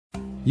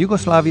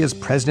Yugoslavia's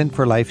president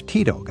for life,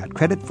 Tito, got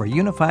credit for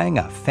unifying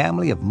a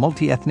family of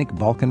multi-ethnic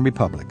Balkan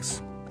republics,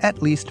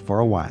 at least for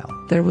a while.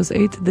 There was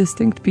 8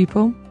 distinct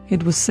people.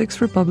 It was 6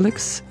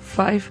 republics,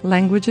 5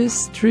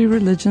 languages, 3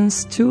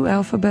 religions, 2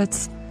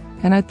 alphabets.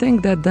 And I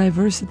think that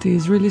diversity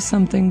is really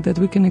something that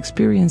we can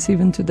experience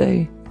even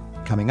today.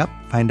 Coming up,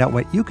 find out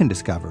what you can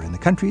discover in the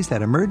countries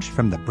that emerged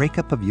from the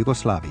breakup of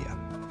Yugoslavia.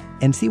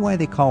 And see why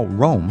they call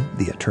Rome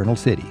the Eternal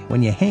City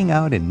when you hang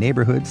out in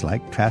neighborhoods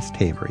like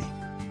Trastevere.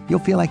 You'll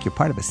feel like you're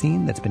part of a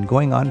scene that's been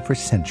going on for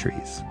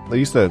centuries. They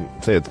used to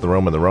say it's the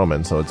Rome of the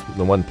Romans, so it's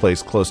the one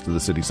place close to the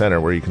city center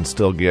where you can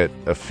still get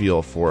a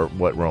feel for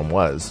what Rome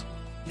was.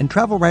 And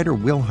travel writer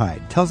Will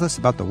Hyde tells us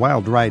about the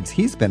wild rides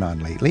he's been on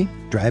lately,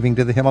 driving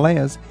to the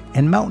Himalayas,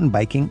 and mountain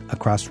biking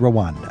across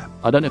Rwanda.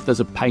 I don't know if there's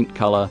a paint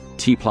color,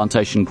 tea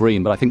plantation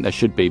green, but I think there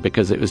should be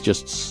because it was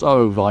just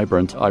so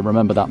vibrant. I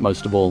remember that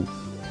most of all.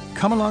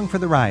 Come along for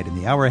the ride in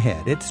the hour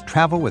ahead. It's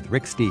Travel with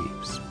Rick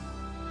Steves.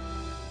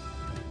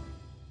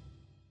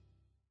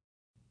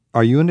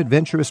 Are you an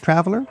adventurous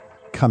traveler?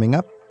 Coming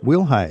up,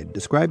 Will Hyde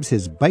describes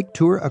his bike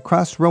tour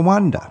across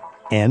Rwanda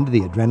and the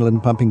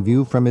adrenaline-pumping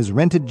view from his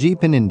rented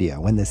Jeep in India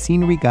when the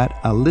scenery got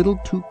a little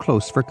too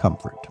close for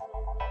comfort.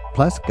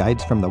 Plus,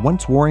 guides from the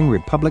once-warring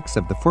republics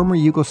of the former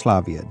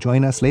Yugoslavia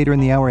join us later in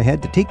the hour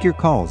ahead to take your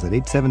calls at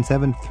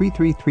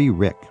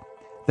 877-333-RICK.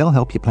 They'll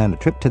help you plan a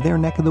trip to their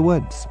neck of the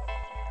woods.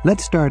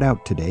 Let's start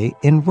out today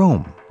in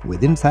Rome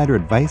with insider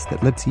advice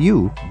that lets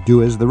you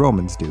do as the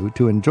Romans do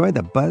to enjoy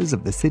the buzz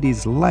of the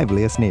city's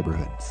liveliest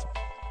neighborhoods.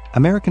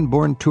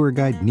 American-born tour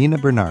guide Nina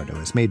Bernardo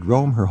has made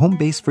Rome her home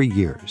base for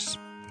years.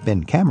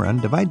 Ben Cameron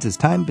divides his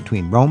time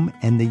between Rome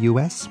and the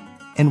U.S.,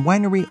 and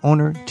winery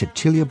owner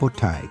Cecilia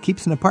Bottai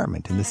keeps an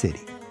apartment in the city.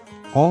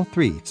 All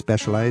three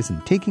specialize in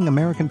taking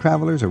American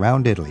travelers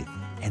around Italy,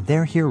 and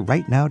they're here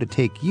right now to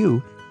take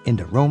you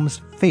into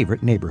Rome's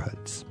favorite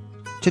neighborhoods.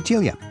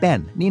 Cecilia,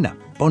 Ben, Nina,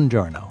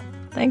 buongiorno.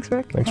 Thanks,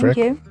 Rick. Thank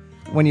you.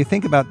 When you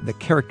think about the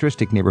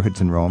characteristic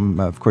neighborhoods in Rome,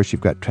 of course,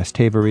 you've got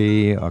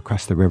Trastevere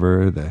across the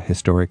river, the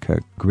historic,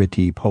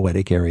 gritty,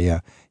 poetic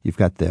area. You've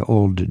got the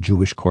old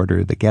Jewish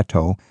quarter, the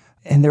ghetto.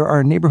 And there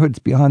are neighborhoods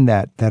beyond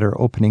that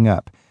are opening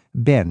up.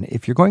 Ben,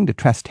 if you're going to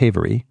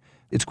Trastevere,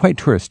 it's quite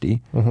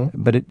touristy,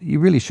 but you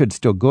really should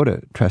still go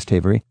to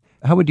Trastevere.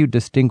 How would you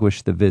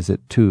distinguish the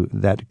visit to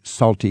that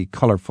salty,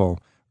 colorful,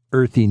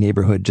 earthy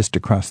neighborhood just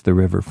across the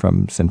river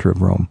from center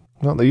of Rome?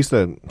 Well, they used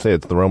to say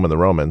it's the Rome of the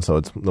Romans, so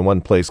it's the one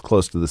place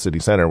close to the city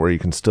center where you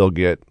can still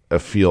get a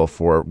feel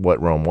for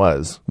what Rome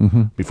was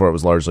before it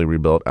was largely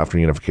rebuilt after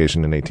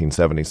unification in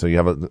 1870. So you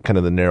have kind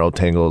of the narrow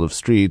tangle of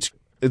streets.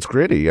 It's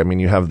gritty. I mean,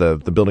 you have the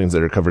buildings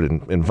that are covered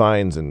in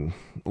vines and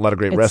a lot of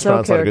great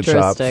restaurants, a lot of good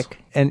shops.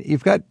 And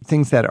you've got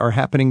things that are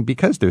happening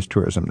because there's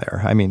tourism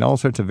there. I mean, all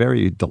sorts of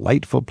very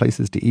delightful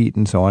places to eat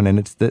and so on. And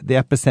it's the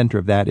epicenter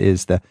of that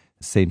is the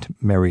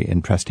St. Mary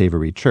in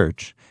Trastevere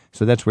Church.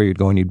 So that's where you'd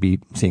go and you'd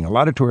be seeing a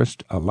lot of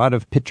tourists, a lot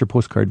of picture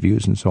postcard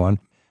views and so on.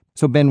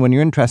 So, Ben, when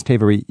you're in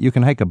Trastevere, you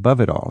can hike above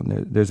it all.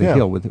 There's a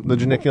hill with the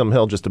Janiculum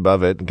Hill just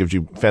above it. It gives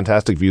you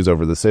fantastic views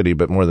over the city,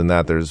 but more than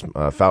that, there's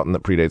a fountain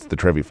that predates the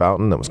Trevi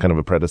Fountain that was kind of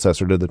a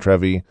predecessor to the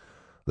Trevi.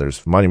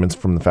 There's monuments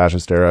from the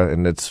fascist era,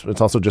 and it's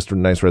also just a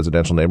nice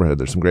residential neighborhood.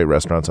 There's some great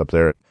restaurants up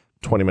there.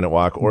 20-minute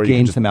walk, or gain you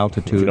can just, some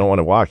altitude. If you don't want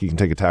to walk, you can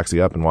take a taxi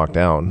up and walk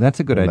down. That's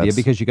a good idea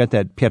because you got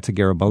that Piazza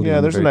Garibaldi.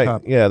 Yeah, there's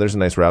a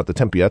nice route. The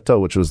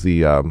Tempietto, which was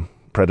the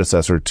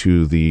predecessor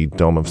to the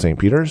Dome of St.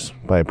 Peter's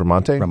by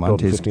Bramante,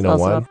 built in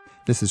 1501.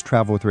 This is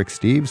Travel with Rick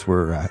Steves.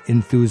 We're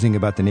enthusing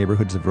about the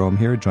neighborhoods of Rome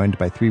here, joined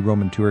by 3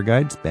 Roman tour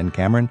guides, Ben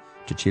Cameron,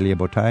 Cecilia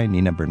Bottai,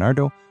 Nina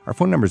Bernardo. Our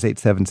phone number is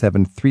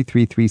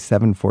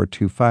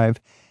 877-333-7425.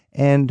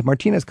 And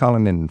Martina's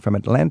calling in from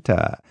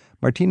Atlanta.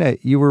 Martina,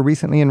 you were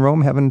recently in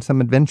Rome having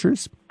some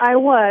adventures? I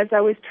was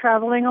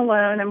traveling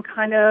alone. I'm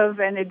kind of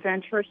an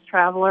adventurous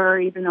traveler.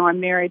 Even though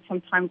I'm married,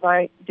 sometimes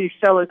I do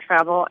solo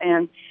travel.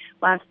 And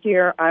last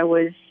year I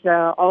was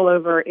all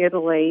over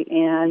Italy,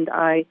 and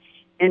I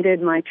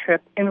ended my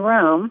trip in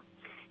Rome.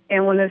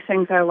 And one of the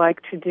things I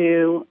like to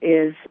do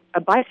is a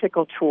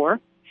bicycle tour.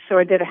 So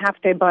I did a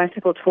half-day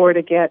bicycle tour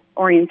to get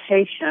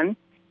orientation,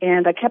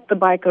 and I kept the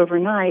bike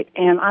overnight,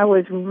 and I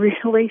was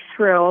really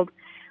thrilled,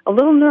 a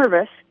little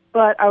nervous,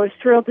 but I was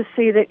thrilled to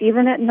see that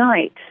even at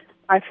night,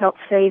 I felt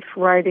safe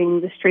riding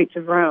the streets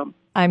of Rome.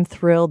 I'm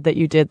thrilled that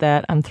you did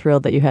that. I'm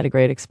thrilled that you had a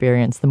great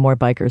experience. The more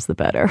bikers, the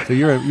better. So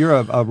you're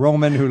a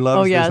Roman who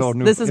loves this whole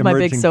new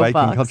emerging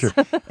biking culture.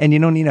 And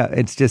Nina,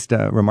 it's just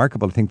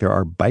remarkable to think there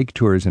are bike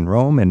tours in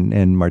Rome,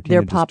 and Martina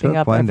They're popping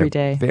up every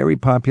day. Very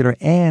popular,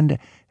 and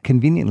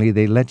conveniently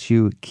they let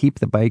you keep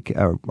the bike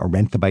or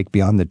rent the bike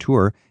beyond the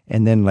tour,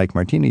 and then, like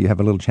Martina, you have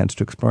a little chance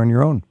to explore on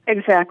your own.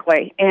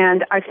 Exactly.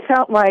 And I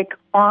felt like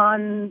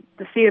on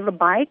the seat of a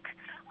bike,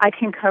 I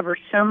can cover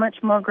so much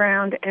more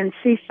ground and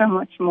see so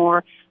much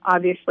more,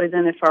 obviously,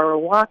 than if I were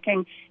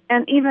walking.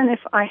 And even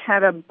if I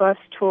had a bus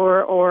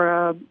tour or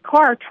a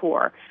car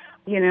tour,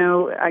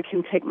 I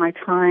can take my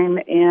time,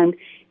 and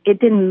it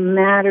didn't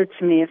matter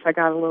to me if I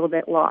got a little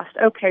bit lost.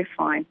 Okay,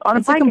 fine.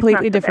 It's a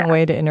completely different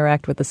way to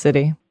interact with the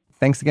city.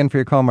 Thanks again for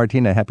your call,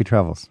 Martina. Happy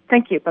travels.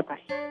 Thank you. Bye-bye.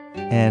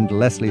 And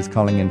Leslie's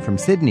calling in from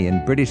Sydney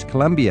in British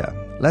Columbia.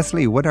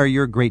 Leslie, what are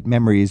your great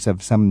memories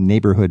of some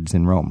neighborhoods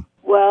in Rome?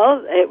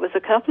 Well, it was a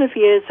couple of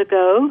years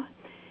ago,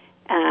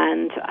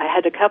 and I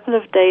had a couple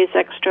of days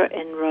extra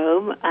in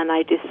Rome, and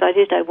I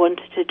decided I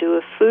wanted to do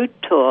a food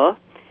tour.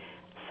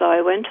 So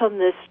I went on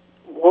this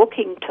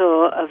walking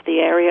tour of the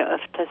area of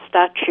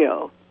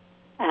Testaccio,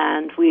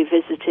 and we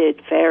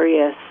visited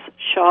various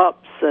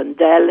shops and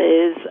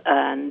delis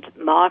and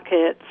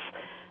markets,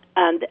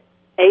 and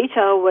ate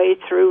our way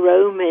through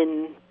Rome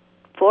in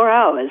 4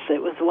 hours.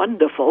 It was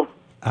wonderful.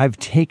 I've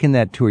taken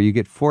that tour. You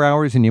get 4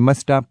 hours and you must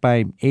stop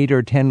by 8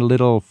 or 10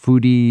 little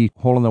foodie,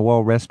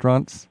 hole-in-the-wall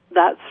restaurants.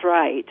 That's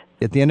right.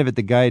 At the end of it,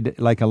 the guide,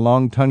 like a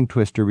long tongue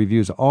twister,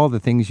 reviews all the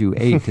things you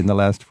ate in the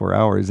last 4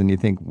 hours, and you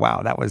think,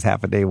 wow, that was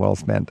half a day well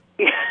spent.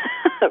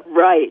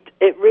 Right.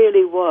 It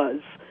really was.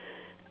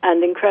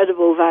 And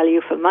incredible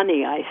value for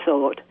money, I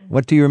thought.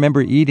 What do you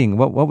remember eating?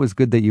 What was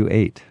good that you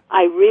ate?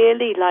 I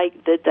really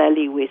liked the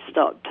deli we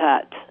stopped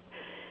at.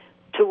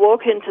 To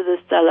walk into this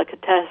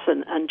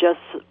delicatessen and just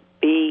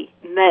be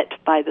met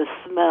by the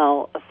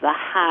smell of the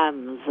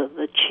hams and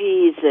the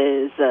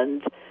cheeses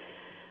and,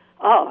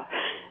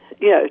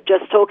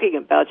 just talking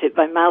about it,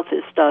 my mouth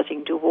is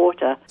starting to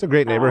water. It's a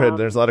great neighborhood.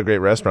 There's a lot of great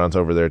restaurants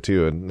over there,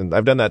 too. And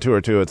I've done that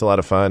tour, too. It's a lot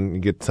of fun.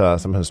 You get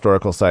some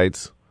historical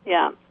sites.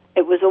 Yeah.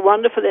 It was a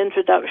wonderful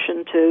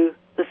introduction to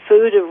the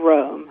food of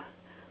Rome,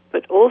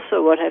 but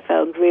also what I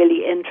found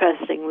really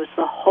interesting was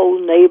the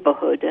whole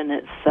neighborhood in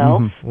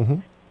itself,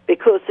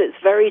 because it's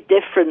very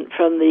different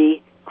from the,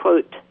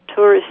 quote,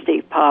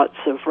 touristy parts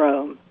of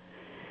Rome.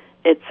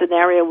 It's an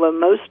area where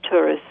most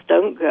tourists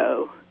don't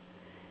go.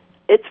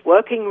 It's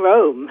working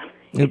Rome.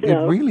 It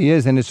really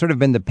is, and it's sort of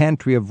been the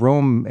pantry of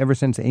Rome ever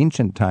since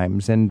ancient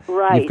times. And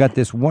you've got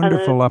this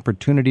wonderful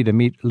opportunity to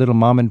meet little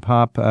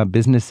mom-and-pop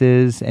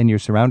businesses, and you're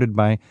surrounded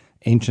by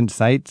ancient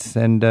sites,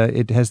 and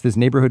it has this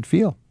neighborhood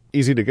feel.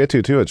 Easy to get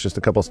to, too. It's just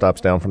a couple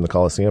stops down from the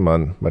Colosseum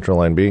on Metro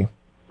Line B.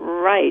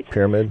 Right.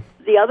 Pyramid.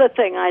 The other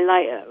thing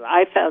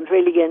I found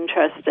really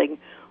interesting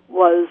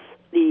was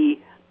the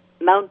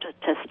Mount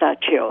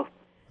Testaccio.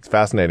 It's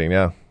fascinating,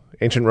 yeah.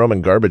 Ancient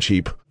Roman garbage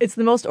heap. It's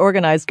the most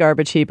organized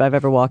garbage heap I've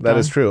ever walked on. That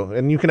is true.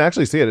 And you can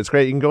actually see it. It's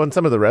great. You can go in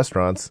some of the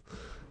restaurants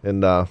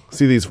and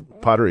see these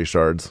pottery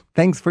shards.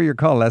 Thanks for your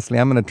call, Leslie.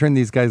 I'm going to turn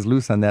these guys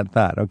loose on that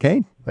thought,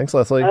 okay? Thanks,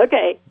 Leslie.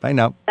 Okay. Bye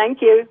now.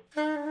 Thank you.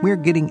 We're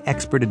getting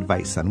expert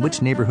advice on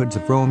which neighborhoods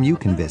of Rome you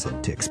can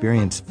visit to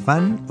experience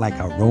fun like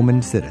a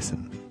Roman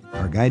citizen.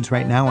 Our guides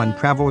right now on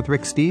Travel with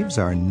Rick Steves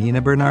are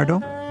Nina Bernardo,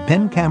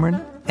 Ben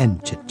Cameron,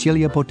 and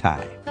Cecilia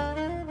Botai.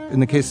 In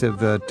the case of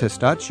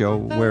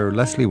Testaccio, where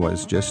Leslie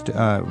was just,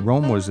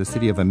 Rome was a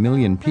city of 1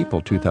 million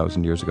people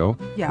 2,000 years ago.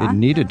 Yeah. It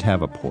needed to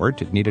have a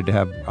port. It needed to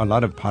have a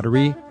lot of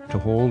pottery to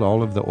hold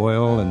all of the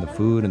oil and the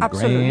food and the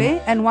grain. Absolutely.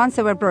 And once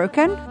they were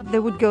broken, they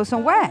would go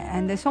somewhere.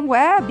 And the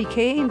somewhere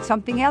became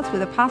something else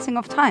with the passing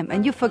of time.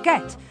 And you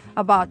forget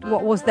about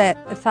what was there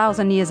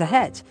 1,000 years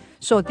ahead.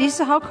 So this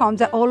is how it comes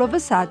that all of a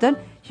sudden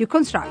you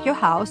construct your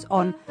house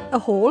on a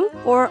hole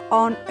or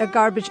on a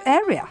garbage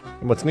area.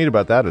 And what's neat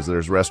about that is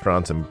there's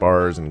restaurants and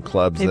bars and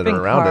clubs They've that been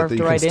are around it that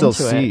you carved can right still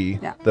into it. see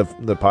Yeah.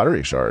 the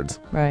pottery shards.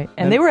 Right.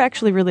 And they were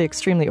actually really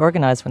extremely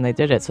organized when they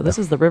did it. So this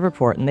is the river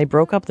port, and they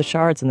broke up the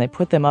shards and they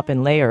put them up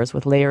in layers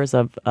with layers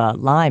of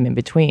lime in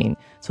between.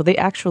 So they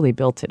actually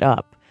built it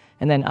up.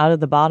 And then out of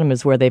the bottom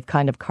is where they've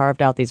kind of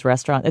carved out these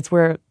restaurants. It's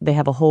where they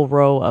have a whole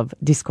row of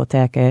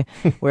discoteche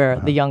where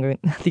the young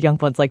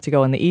ones like to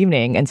go in the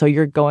evening. And so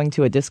you're going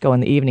to a disco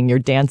in the evening. You're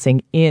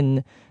dancing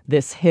in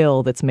this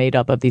hill that's made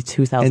up of these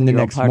 2,000-year-old And the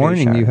next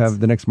morning shards.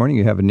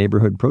 you have a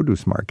neighborhood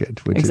produce market,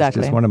 which is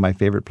just one of my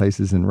favorite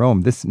places in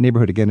Rome. This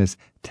neighborhood again is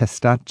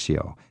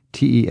Testaccio,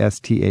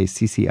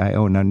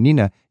 Testaccio. Now,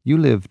 Nina, you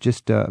live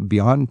just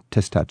beyond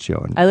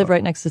Testaccio. I live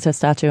right next to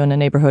Testaccio in a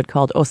neighborhood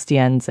called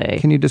Ostiense.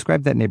 Can you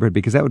describe that neighborhood?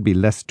 Because that would be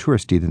less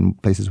touristy than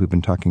places we've been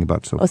talking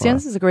about so far.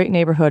 Ostiense is a great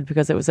neighborhood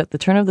because it was at the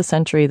turn of the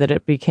century that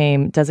it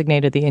became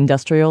designated the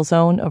industrial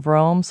zone of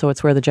Rome. So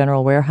it's where the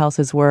general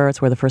warehouses were. It's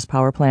where the first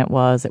power plant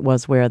was. It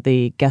was where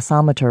the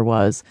gasometer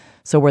was.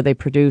 So where they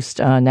produced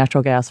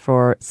natural gas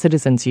for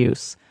citizens'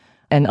 use.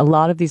 And a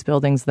lot of these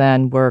buildings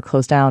then were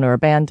closed down or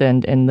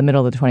abandoned in the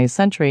middle of the 20th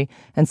century,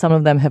 and some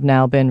of them have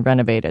now been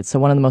renovated. So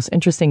one of the most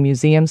interesting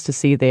museums to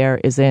see there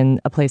is in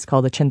a place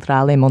called the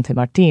Centrale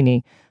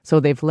Montemartini. So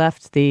they've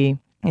left the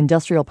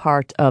industrial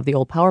part of the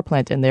old power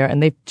plant in there,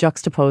 and they've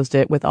juxtaposed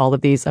it with all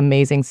of these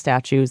amazing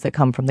statues that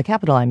come from the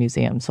Capitoline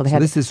Museum. So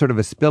this is sort of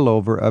a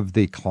spillover of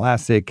the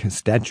classic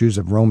Statues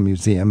of Rome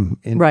Museum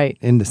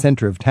in the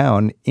center of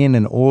town in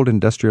an old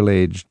industrial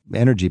age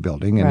energy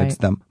building, and it's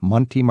the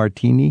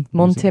Montemartini.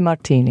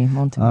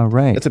 Montemartini. All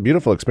right. It's a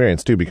beautiful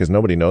experience, too, because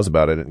nobody knows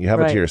about it. You have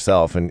it to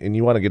yourself, and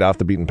you want to get off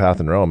the beaten path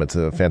in Rome. It's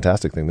a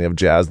fantastic thing. They have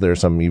jazz there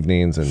some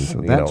evenings,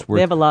 and they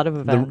have a lot of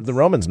events. The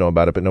Romans know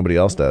about it, but nobody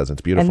else does.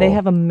 It's beautiful. And they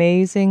have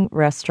amazing amazing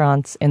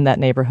restaurants in that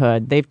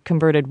neighborhood. They've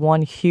converted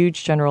one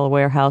huge general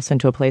warehouse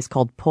into a place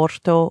called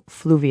Porto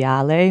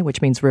Fluviale,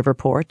 which means river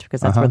port,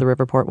 because that's where the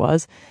river port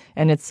was.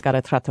 And it's got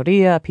a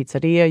trattoria, a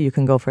pizzeria. You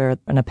can go for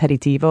an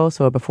aperitivo,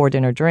 so a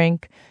before-dinner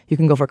drink. You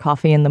can go for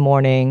coffee in the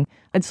morning.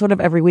 It's sort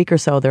of every week or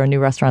so there are new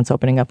restaurants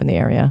opening up in the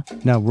area.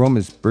 Now, Rome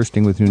is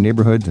bursting with new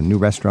neighborhoods and new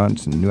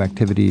restaurants and new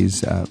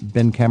activities.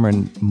 Ben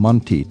Cameron,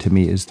 Monti, to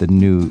me, is the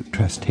new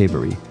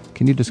Trastevere.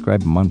 Can you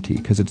describe Monti?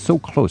 Because it's so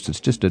close. It's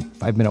just a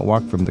 5-minute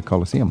walk from the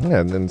Colosseum. Yeah,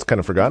 and it's kind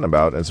of forgotten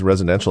about. It's a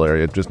residential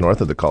area just north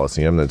of the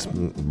Colosseum that's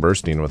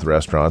bursting with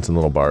restaurants and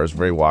little bars.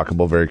 Very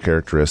walkable, very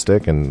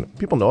characteristic, and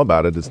people know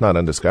about it. It's not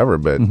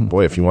undiscovered, but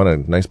boy, if you want a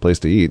nice place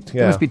to eat,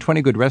 There must be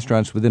 20 good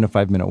restaurants within a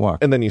 5-minute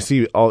walk. And then you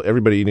see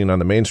everybody eating on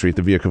the main street,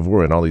 the Via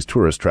Cavour, and all these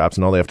tourist traps,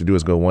 and all they have to do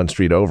is go one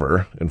street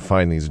over and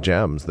find these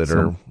gems that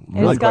are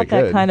really it's got quite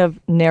that good. kind of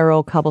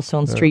narrow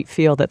cobblestone street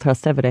feel that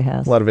Trastevere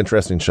has. A lot of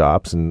interesting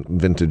shops and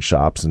vintage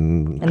shops and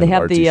they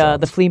have artsy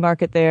shops. the flea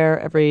market there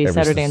every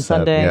Saturday and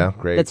Sunday. Yeah,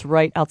 great. That's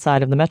right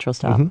outside of the metro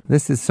stop.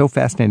 This is so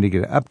fascinating to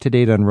get up to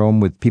date on Rome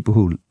with people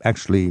who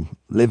actually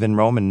live in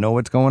Rome and know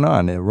what's going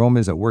on. Rome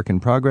is a work in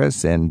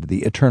progress, and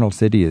the eternal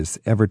city is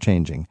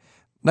ever-changing.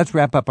 Let's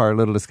wrap up our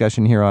little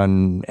discussion here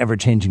on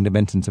ever-changing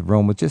dimensions of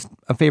Rome with just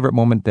a favorite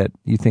moment that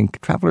you think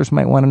travelers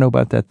might want to know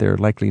about that they're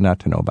likely not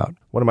to know about.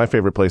 One of my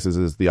favorite places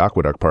is the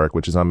Aqueduct Park,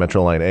 which is on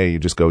Metro Line A. You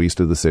just go east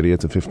of the city.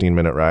 It's a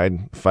 15-minute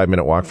ride,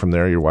 5-minute walk from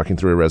there. You're walking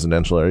through a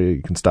residential area.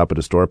 You can stop at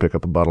a store, pick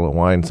up a bottle of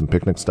wine, some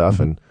picnic stuff,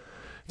 and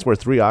it's where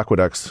 3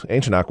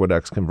 ancient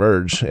aqueducts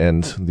converge,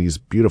 and these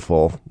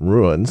beautiful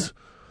ruins,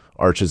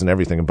 arches and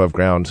everything above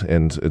ground.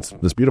 And it's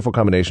this beautiful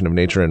combination of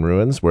nature and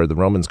ruins where the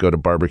Romans go to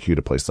barbecue,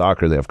 to play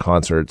soccer. They have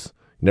concerts.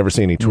 You never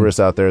see any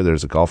tourists out there.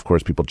 There's a golf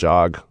course. People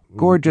jog.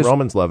 Gorgeous.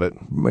 Romans love it.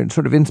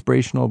 Sort of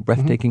inspirational,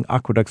 breathtaking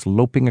aqueducts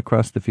loping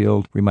across the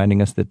field,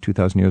 reminding us that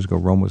 2,000 years ago,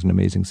 Rome was an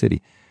amazing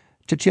city.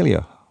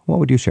 Cecilia, what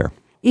would you share?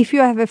 If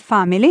you have a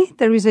family,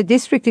 there is a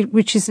district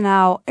which is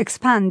now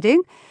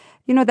expanding.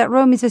 You know that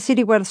Rome is a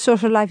city where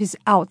social life is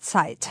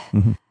outside.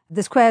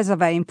 The squares are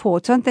very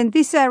important, and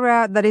this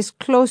area that is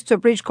close to a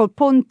bridge called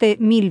Ponte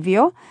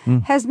Milvio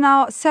has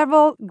now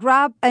several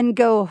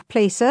grab-and-go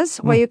places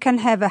where you can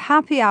have a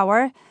happy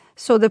hour.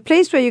 So the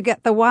place where you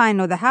get the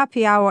wine or the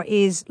happy hour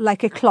is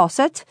like a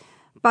closet,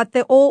 but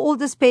all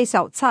the space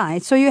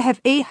outside. So you have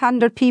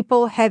 800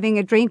 people having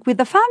a drink with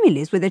the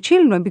families, with the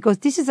children, because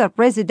this is a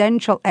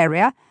residential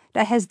area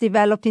that has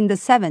developed in the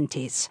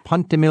 70s.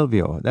 Ponte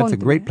Milvio. That's a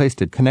great place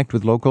to connect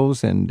with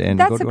locals and go to a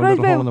little hole in the wall. That's a great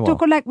way to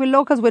connect with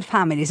locals, with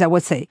families, I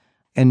would say.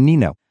 And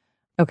Nina.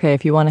 Okay,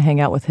 if you want to hang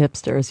out with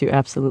hipsters, you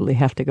absolutely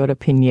have to go to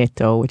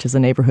Pineto, which is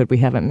a neighborhood we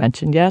haven't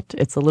mentioned yet.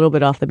 It's a little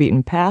bit off the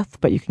beaten path,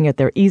 but you can get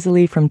there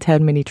easily from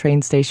Termini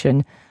train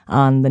station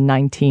on the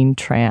 19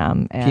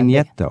 tram. And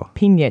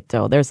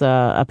Pineto. There's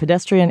a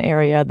pedestrian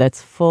area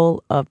that's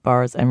full of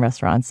bars and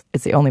restaurants.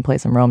 It's the only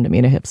place in Rome to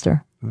meet a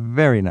hipster.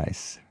 Very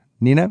nice.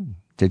 Nina,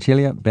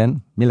 Cecilia,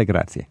 Ben, mille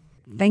grazie.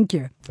 Thank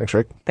you. Thanks,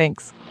 Rick.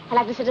 Thanks. I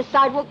like to sit at a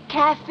sidewalk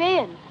cafe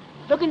and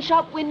look in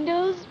shop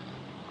windows,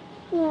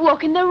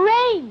 walk in the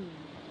rain,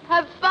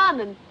 have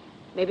fun and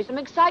maybe some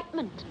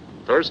excitement.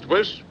 First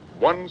Wish,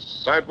 one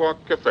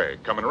sidewalk cafe,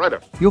 coming right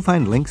up. You'll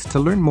find links to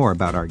learn more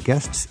about our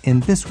guests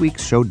in this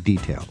week's show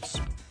details.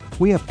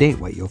 We update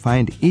what you'll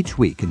find each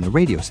week in the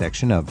radio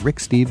section of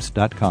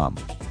ricksteves.com.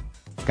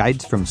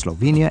 Guides from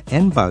Slovenia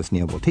and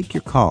Bosnia will take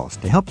your calls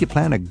to help you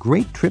plan a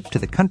great trip to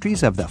the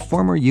countries of the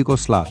former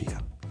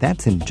Yugoslavia.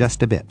 That's in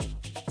just a bit.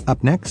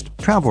 Up next,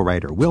 travel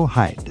writer Will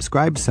Hyde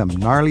describes some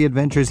gnarly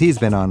adventures he's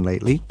been on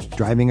lately,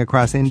 driving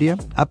across India,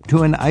 up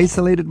to an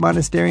isolated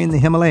monastery in the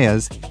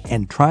Himalayas,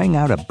 and trying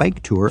out a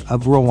bike tour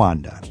of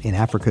Rwanda in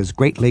Africa's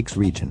Great Lakes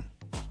region.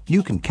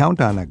 You can count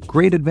on a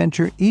great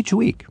adventure each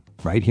week,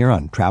 right here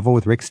on Travel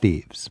with Rick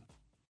Steves.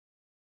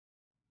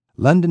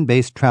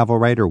 London-based travel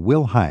writer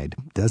Will Hyde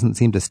doesn't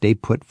seem to stay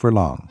put for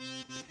long.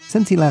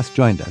 Since he last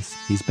joined us,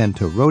 he's been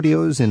to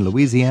rodeos in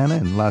Louisiana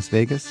and Las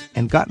Vegas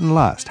and gotten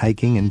lost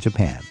hiking in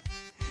Japan.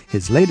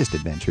 His latest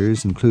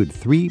adventures include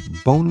 3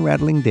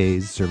 bone-rattling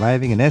days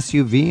surviving an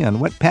SUV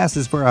on what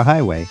passes for a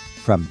highway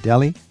from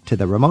Delhi to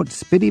the remote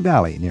Spiti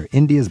Valley near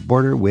India's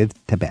border with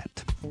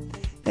Tibet.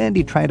 And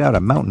he tried out a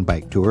mountain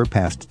bike tour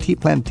past tea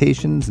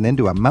plantations and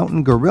into a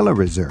mountain gorilla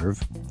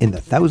reserve in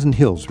the Thousand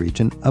Hills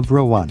region of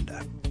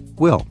Rwanda.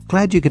 Will,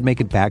 glad you could make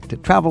it back to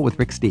Travel with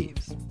Rick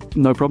Steves.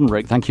 No problem,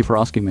 Rick. Thank you for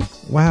asking me.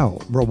 Wow,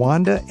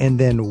 Rwanda and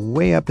then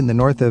way up in the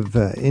north of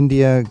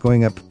India,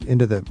 going up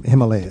into the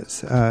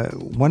Himalayas.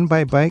 One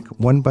by bike,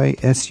 one by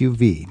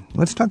SUV.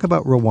 Let's talk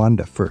about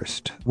Rwanda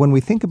first. When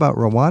we think about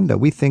Rwanda,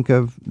 we think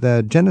of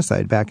the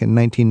genocide back in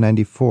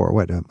 1994.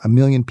 What, a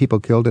million people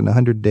killed in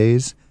 100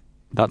 days?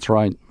 That's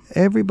right.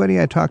 Everybody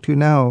I talk to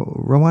now,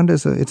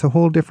 Rwanda it's a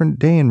whole different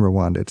day in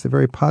Rwanda. It's a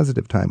very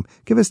positive time.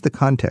 Give us the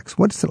context.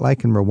 What's it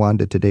like in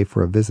Rwanda today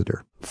for a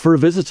visitor? For a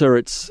visitor,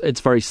 it's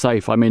very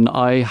safe. I mean,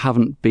 I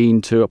haven't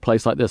been to a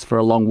place like this for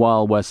a long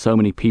while where so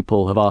many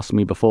people have asked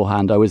me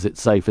beforehand, oh, is it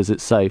safe? Is it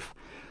safe?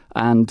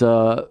 And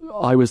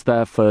I was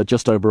there for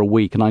just over a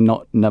week, and I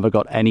never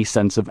got any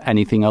sense of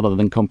anything other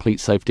than complete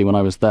safety when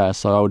I was there.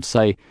 So I would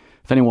say,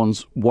 if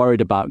anyone's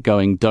worried about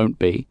going, don't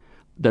be.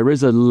 There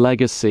is a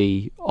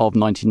legacy of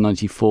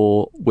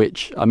 1994,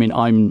 which, I mean,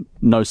 I'm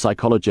no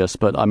psychologist,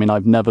 but I mean,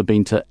 I've never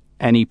been to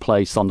any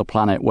place on the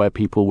planet where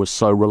people were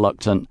so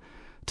reluctant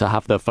to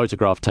have their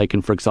photograph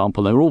taken, for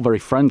example. They were all very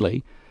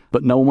friendly,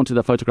 but no one wanted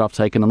their photograph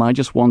taken. And I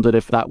just wondered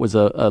if that was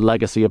a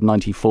legacy of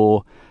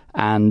 94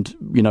 and,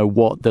 you know,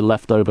 what the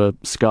leftover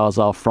scars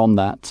are from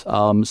that.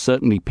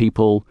 Certainly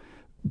people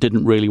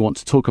didn't really want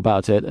to talk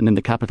about it. And in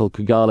the capital,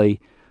 Kigali,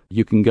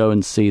 you can go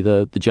and see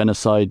the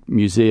Genocide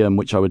Museum,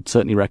 which I would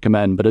certainly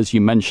recommend. But as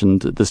you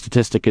mentioned, the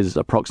statistic is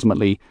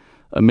approximately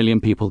 1 million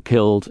people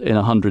killed in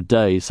 100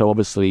 days. So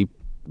obviously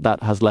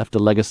that has left a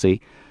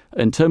legacy.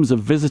 In terms of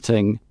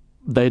visiting,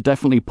 they're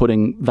definitely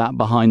putting that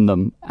behind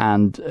them,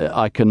 and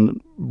I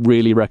can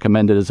really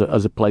recommend it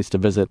as a place to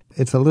visit.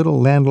 It's a little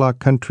landlocked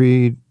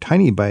country,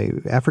 tiny by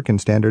African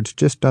standards,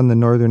 just on the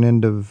northern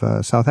end of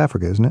South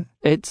Africa, isn't it?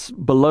 It's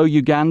below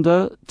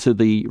Uganda, to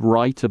the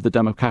right of the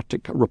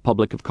Democratic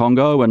Republic of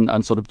Congo,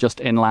 and sort of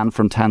just inland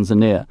from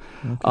Tanzania.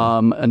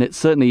 Okay. And it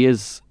certainly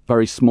is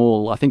very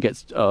small. I think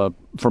it's,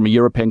 from a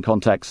European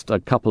context, a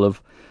couple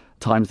of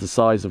times the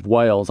size of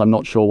Wales. I'm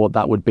not sure what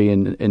that would be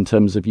in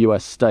terms of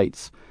US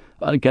states.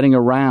 Getting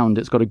around,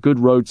 it's got a good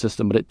road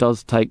system, but it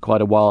does take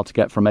quite a while to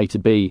get from A to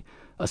B,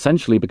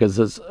 essentially because,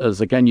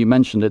 as again you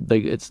mentioned,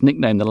 it's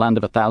nicknamed the Land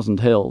of 1,000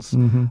 Hills,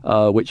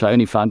 which I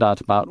only found out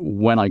about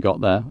when I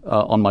got there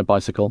on my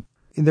bicycle.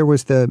 There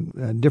was the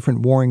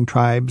different warring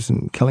tribes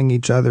and killing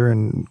each other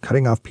and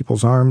cutting off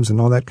people's arms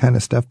and all that kind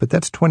of stuff, but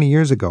that's 20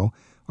 years ago.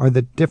 Are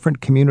the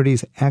different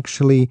communities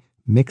actually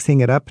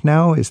mixing it up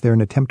now? Is there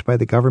an attempt by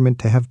the government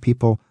to have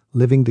people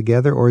living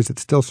together, or is it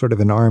still sort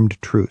of an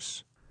armed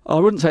truce? I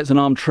wouldn't say it's an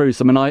armed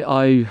truce. I mean,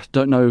 I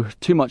don't know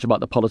too much about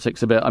the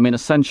politics of it. I mean,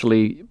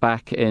 essentially,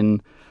 back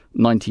in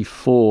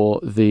 94,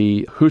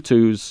 the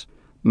Hutus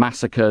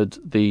massacred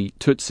the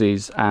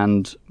Tutsis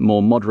and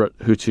more moderate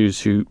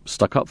Hutus who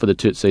stuck up for the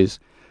Tutsis.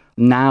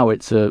 Now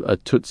it's a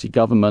Tutsi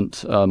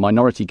government, a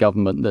minority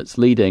government that's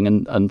leading,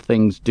 and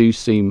things do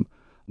seem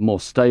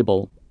more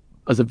stable.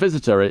 As a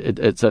visitor, it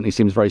certainly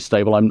seems very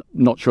stable. I'm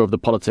not sure of the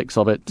politics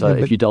of it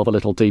if you delve a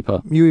little deeper.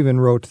 You even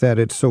wrote that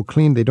it's so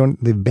clean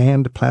they've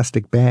banned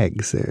plastic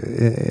bags.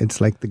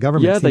 It's like the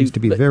government seems to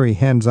be very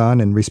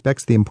hands-on and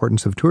respects the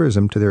importance of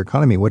tourism to their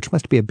economy, which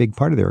must be a big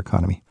part of their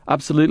economy.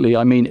 Absolutely.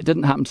 I mean, it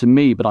didn't happen to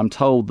me, but I'm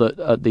told that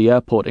at the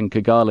airport in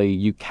Kigali,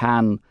 you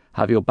can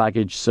have your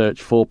baggage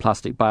search for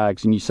plastic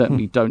bags, and you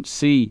certainly don't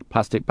see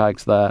plastic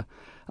bags there.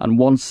 And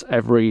once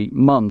every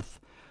month,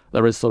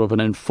 there is sort of an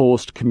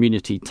enforced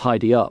community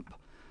tidy up.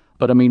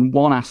 But I mean,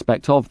 one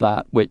aspect of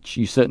that, which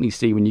you certainly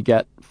see when you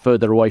get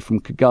further away from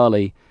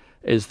Kigali,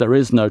 is there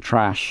is no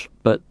trash.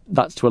 But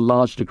that's to a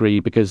large degree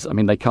because, I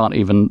mean, they can't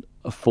even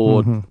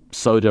afford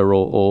soda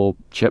or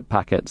chip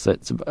packets.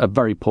 It's a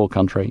very poor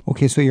country.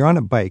 Okay, so you're on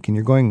a bike and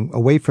you're going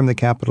away from the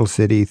capital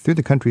city through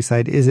the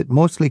countryside. Is it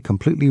mostly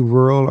completely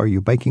rural? Are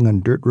you biking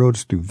on dirt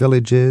roads through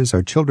villages?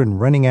 Are children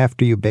running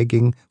after you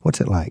begging?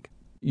 What's it like?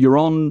 You're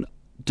on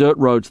dirt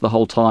roads the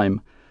whole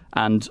time.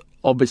 And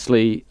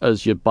obviously,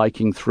 as you're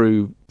biking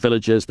through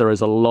villages, there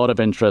is a lot of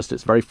interest.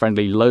 It's very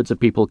friendly. Loads of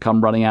people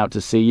come running out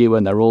to see you,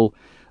 and they're all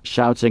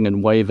shouting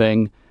and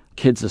waving.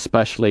 Kids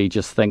especially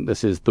just think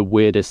this is the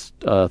weirdest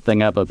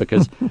thing ever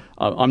because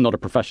I'm not a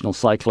professional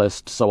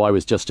cyclist, so I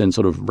was just in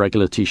sort of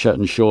regular T-shirt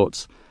and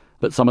shorts.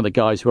 But some of the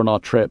guys who were on our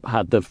trip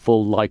had the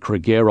full Lycra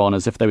gear on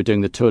as if they were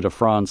doing the Tour de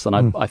France. And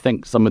I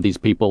think some of these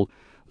people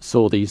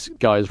saw these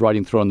guys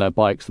riding through on their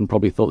bikes and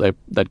probably thought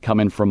they'd come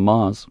in from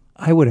Mars.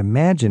 I would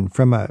imagine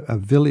from a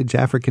village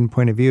African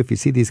point of view, if you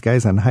see these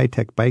guys on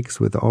high-tech bikes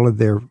with all of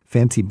their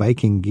fancy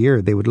biking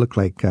gear, they would look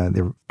like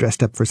they're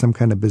dressed up for some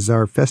kind of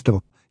bizarre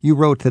festival. You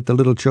wrote that the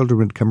little children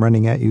would come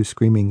running at you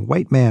screaming,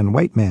 "White man,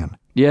 white man."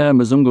 Yeah,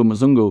 Mzungu,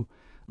 Mzungu.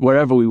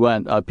 Wherever we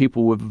went,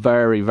 people were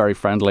very, very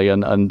friendly,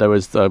 and there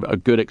was a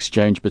good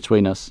exchange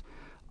between us.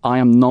 I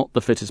am not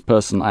the fittest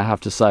person, I have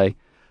to say.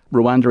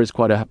 Rwanda is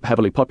quite a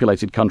heavily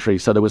populated country,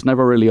 so there was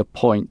never really a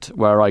point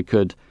where I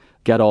could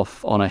get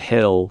off on a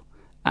hill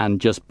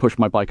and just push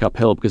my bike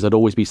uphill because there'd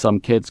always be some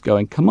kids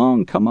going, come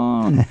on, come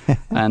on.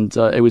 And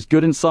it was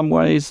good in some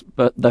ways,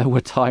 but there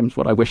were times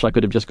when I wish I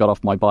could have just got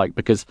off my bike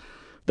because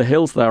the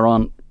hills there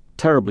aren't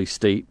terribly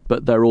steep,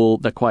 but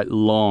they're quite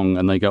long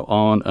and they go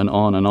on and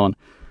on and on.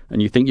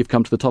 And you think you've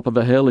come to the top of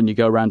a hill and you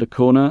go around a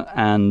corner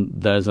and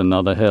there's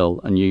another hill.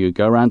 And you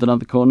go around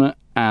another corner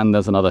and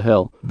there's another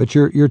hill. But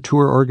your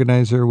tour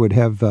organizer would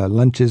have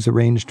lunches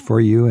arranged for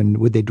you, and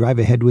would they drive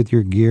ahead with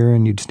your gear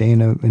and you'd stay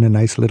in a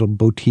nice little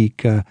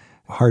boutique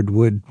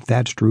hardwood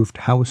thatched roofed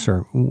house,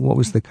 or what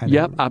was the kind of...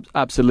 Yeah,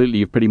 absolutely.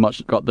 You've pretty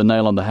much got the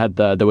nail on the head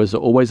there. There was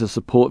always a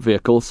support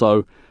vehicle,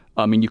 so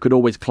I mean, you could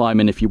always climb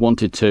in if you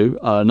wanted to.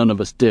 None of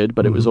us did,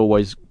 but it was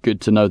always good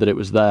to know that it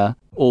was there.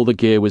 All the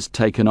gear was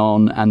taken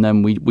on, and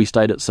then we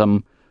stayed at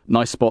some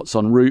nice spots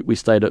en route. We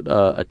stayed at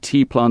a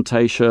tea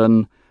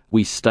plantation.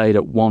 We stayed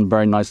at one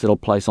very nice little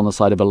place on the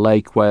side of a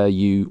lake where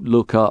you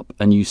look up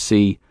and you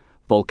see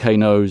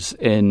volcanoes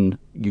in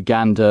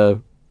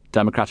Uganda,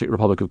 Democratic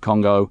Republic of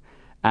Congo,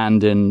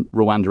 and in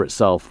Rwanda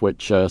itself,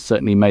 which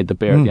certainly made the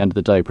beer at the end of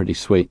the day pretty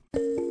sweet.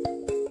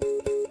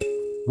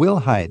 Will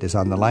Hyde is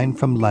on the line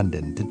from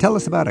London to tell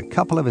us about a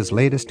couple of his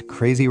latest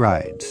crazy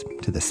rides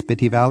to the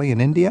Spiti Valley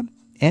in India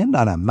and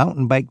on a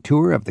mountain bike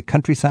tour of the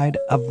countryside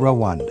of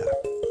Rwanda.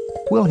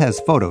 Will has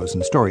photos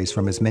and stories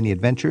from his many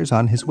adventures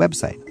on his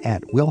website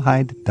at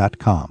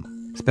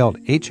willhyde.com, spelled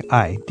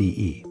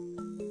H-I-D-E.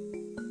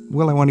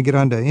 Will, I want to get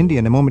on to India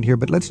in a moment here,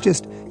 but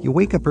you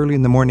wake up early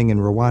in the morning in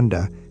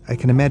Rwanda. I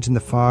can imagine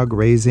the fog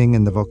raising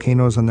and the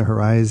volcanoes on the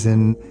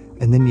horizon,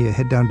 and then you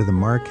head down to the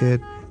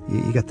market.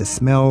 You got the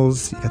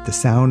smells, you got the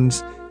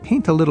sounds.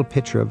 Paint a little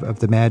picture of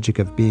the magic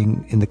of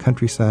being in the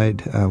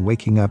countryside,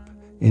 waking up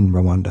in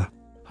Rwanda.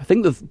 I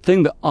think the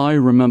thing that I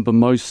remember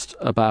most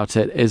about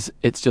it is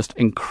it's just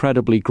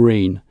incredibly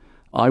green.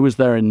 I was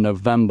there in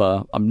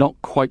November. I'm not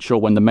quite sure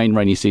when the main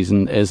rainy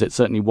season is. It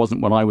certainly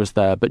wasn't when I was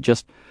there, but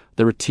just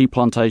there are tea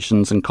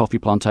plantations and coffee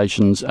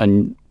plantations.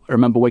 And I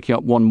remember waking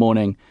up one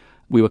morning,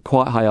 we were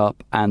quite high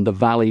up and the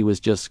valley was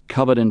just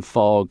covered in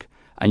fog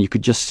and you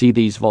could just see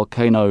these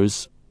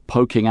volcanoes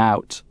poking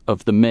out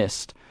of the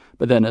mist.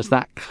 But then as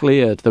that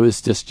cleared, there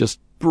was just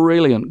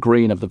brilliant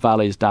green of the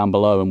valleys down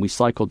below, and we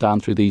cycled down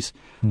through these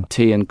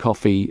tea and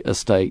coffee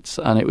estates,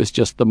 and it was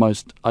just the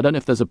most, I don't know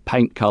if there's a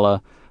paint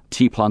color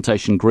tea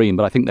plantation green,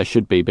 but I think there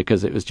should be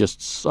because it was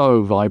just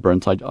so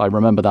vibrant. I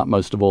remember that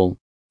most of all.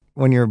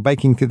 When you're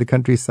biking through the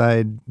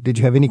countryside, did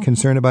you have any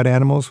concern about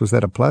animals? Was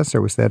that a plus,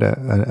 or was that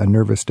a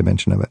nervous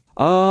dimension of it?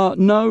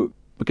 No,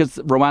 because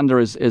Rwanda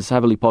is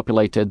heavily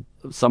populated.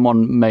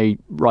 Someone may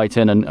write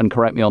in and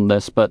correct me on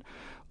this, but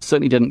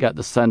certainly didn't get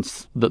the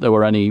sense that there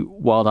were any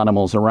wild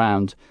animals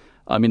around.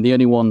 I mean, the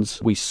only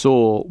ones we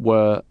saw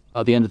were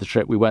at the end of the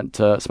trip. We went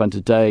to spend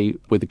a day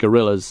with the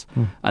gorillas,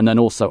 and then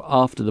also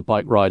after the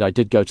bike ride, I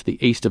did go to the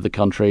east of the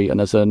country, and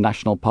there's a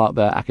national park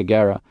there,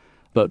 Akagera,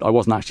 but I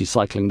wasn't actually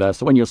cycling there.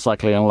 So when you're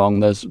cycling along,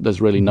 there's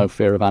really no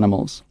fear of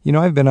animals. You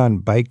know, I've been on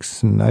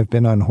bikes, and I've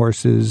been on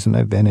horses, and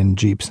I've been in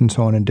jeeps and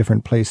so on in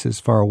different places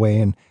far away,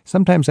 and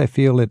sometimes I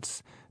feel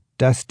it's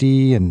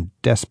dusty and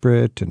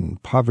desperate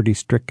and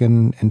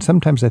poverty-stricken, and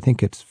sometimes I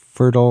think it's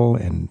fertile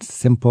and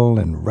simple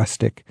and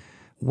rustic.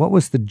 What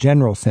was the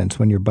general sense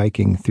when you're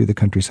biking through the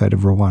countryside of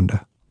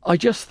Rwanda? I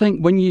just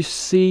think when you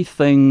see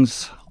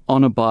things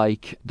on a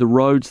bike, the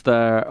roads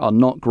there are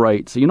not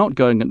great, so you're not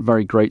going at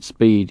very great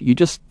speed. You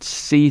just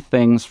see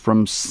things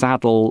from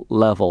saddle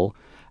level,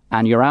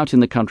 and you're out in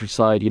the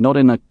countryside. You're not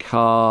in a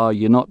car,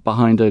 you're not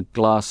behind a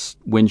glass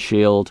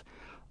windshield.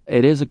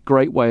 It is a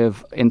great way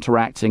of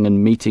interacting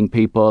and meeting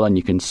people, and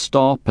you can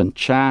stop and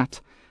chat.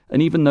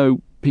 And even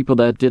though people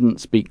there didn't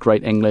speak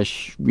great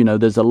English, you know,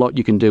 there's a lot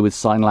you can do with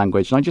sign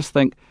language. And I just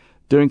think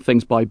doing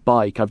things by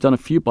bike, I've done a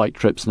few bike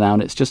trips now,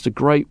 and it's just a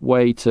great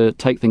way to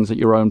take things at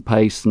your own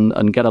pace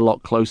and get a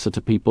lot closer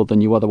to people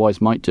than you otherwise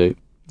might do.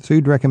 So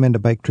you'd recommend a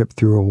bike trip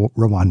through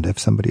Rwanda if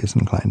somebody is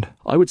inclined?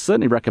 I would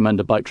certainly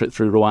recommend a bike trip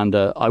through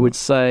Rwanda. I would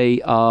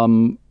say,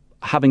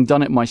 having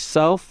done it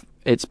myself,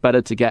 it's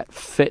better to get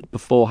fit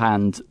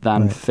beforehand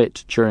than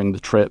fit during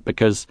the trip,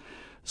 because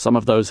some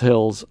of those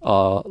hills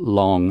are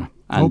long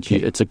and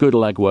it's a good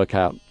leg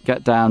workout.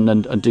 Get down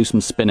and do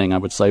some spinning, I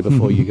would say,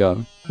 before you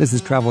go. This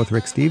is Travel with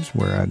Rick Steves.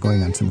 We're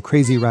going on some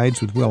crazy rides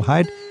with Will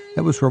Hyde.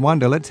 That was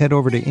Rwanda. Let's head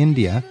over to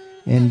India.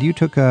 And you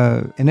took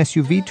an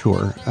SUV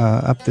tour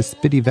up the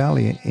Spiti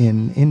Valley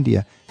in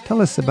India. Tell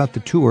us about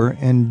the tour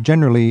and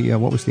generally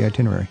what was the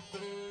itinerary?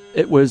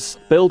 It was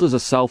billed as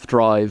a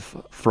self-drive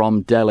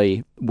from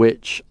Delhi,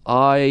 which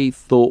I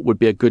thought would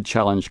be a good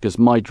challenge because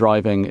my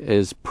driving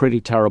is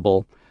pretty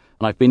terrible.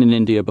 And I've been in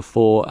India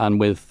before, and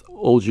with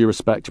all due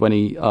respect to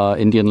any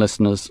Indian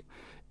listeners,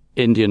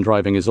 Indian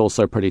driving is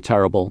also pretty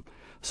terrible.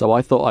 So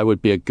I thought I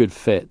would be a good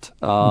fit.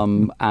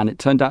 And it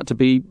turned out to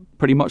be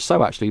pretty much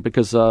so, actually,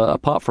 because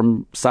apart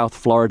from South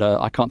Florida,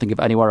 I can't think of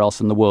anywhere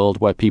else in the world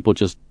where people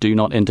just do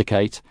not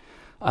indicate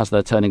as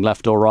they're turning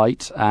left or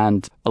right.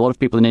 And a lot of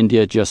people in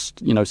India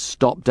just,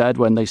 stop dead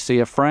when they see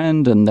a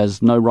friend and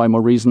there's no rhyme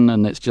or reason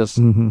and it's just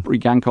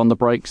yank on the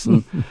brakes.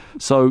 And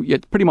so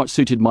it pretty much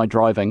suited my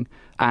driving.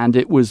 And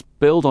it was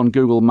billed on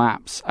Google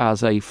Maps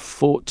as a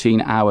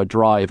 14-hour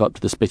drive up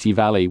to the Spiti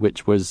Valley,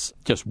 which was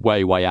just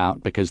way, way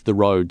out because the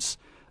roads,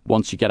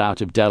 once you get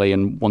out of Delhi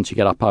and once you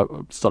get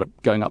start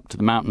going up to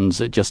the mountains,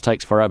 it just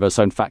takes forever.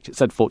 So in fact, it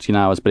said 14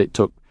 hours, but it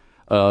took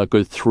a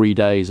good 3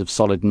 days of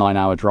solid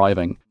 9-hour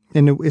driving.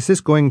 And is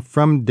this going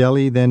from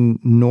Delhi then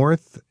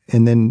north?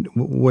 And then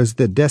was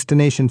the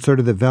destination sort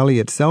of the valley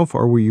itself,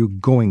 or were you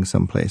going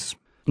someplace?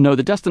 No,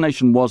 the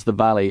destination was the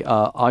valley.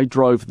 I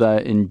drove there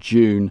in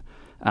June,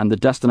 and the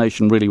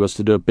destination really was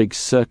to do a big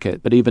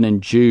circuit. But even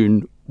in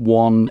June,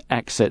 one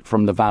exit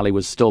from the valley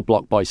was still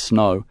blocked by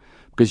snow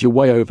because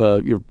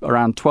you're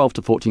around 12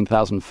 to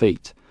 14,000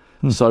 feet.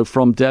 So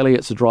from Delhi,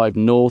 it's a drive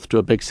north to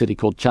a big city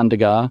called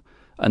Chandigarh.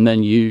 And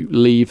then you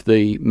leave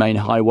the main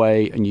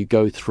highway and you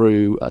go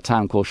through a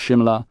town called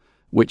Shimla,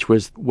 which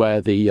was where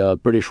the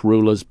British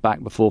rulers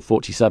back before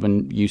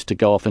 47 used to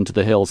go off into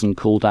the hills and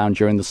cool down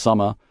during the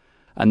summer.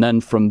 And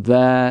then from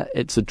there,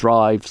 it's a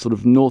drive sort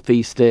of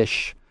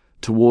northeast-ish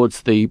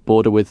towards the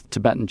border with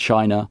Tibetan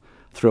China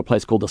through a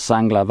place called the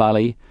Sangla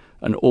Valley.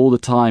 And all the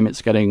time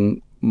it's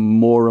getting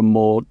more and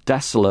more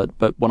desolate.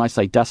 But when I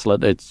say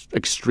desolate, it's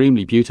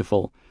extremely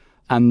beautiful.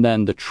 And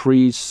then the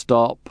trees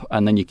stop,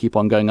 and then you keep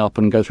on going up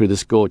and go through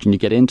this gorge, and you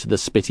get into the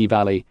Spiti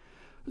Valley.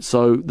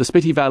 So the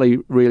Spiti Valley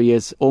really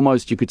is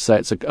almost, you could say,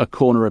 it's a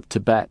corner of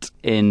Tibet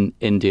in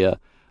India.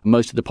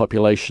 Most of the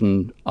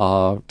population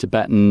are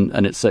Tibetan,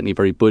 and it's certainly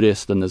very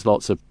Buddhist, and there's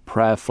lots of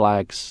prayer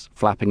flags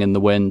flapping in the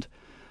wind.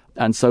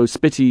 And so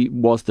Spiti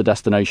was the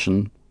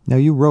destination. Now,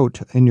 you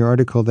wrote in your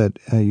article that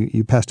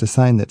you passed a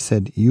sign that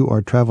said, "You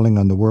are traveling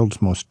on the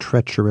world's most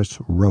treacherous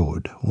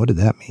road." What did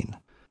that mean?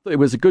 It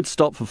was a good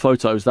stop for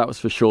photos, that was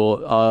for sure.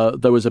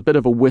 There was a bit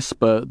of a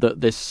whisper that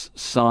this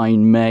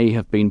sign may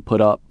have been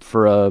put up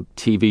for a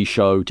TV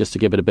show just to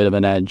give it a bit of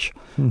an edge.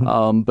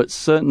 Mm-hmm. But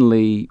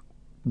certainly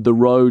the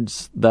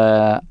roads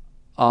there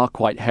are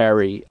quite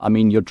hairy. I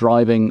mean, you're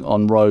driving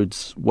on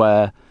roads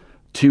where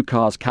two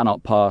cars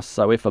cannot pass.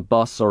 So if a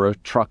bus or a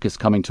truck is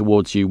coming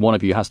towards you, one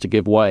of you has to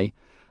give way.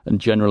 And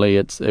generally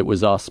it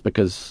was us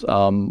because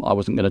I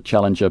wasn't going to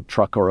challenge a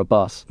truck or a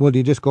bus. Well, do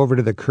you just go over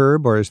to the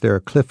curb, or is there a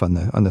cliff on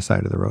the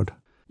side of the road?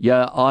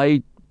 Yeah,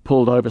 I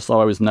pulled over, so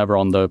I was never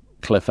on the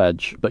cliff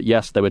edge. But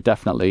yes, there were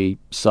definitely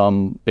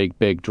some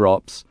big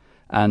drops.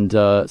 And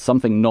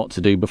something not to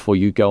do before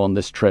you go on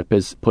this trip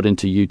is put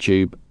into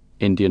YouTube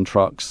Indian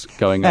trucks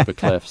going over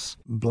cliffs.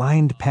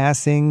 Blind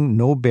passing,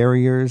 no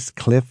barriers,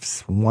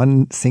 cliffs,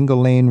 one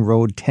single lane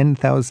road,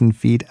 10,000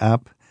 feet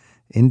up.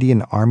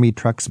 Indian army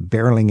trucks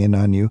barreling in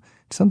on you.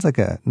 It sounds like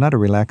not a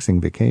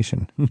relaxing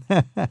vacation.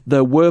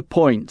 There were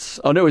points.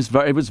 Oh, no,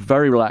 it was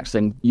very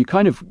relaxing. You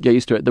kind of get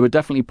used to it. There were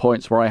definitely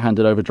points where I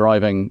handed over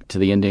driving to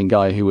the Indian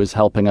guy who was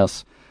helping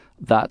us.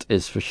 That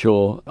is for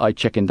sure. I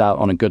chickened out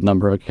on a good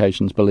number of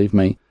occasions, believe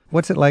me.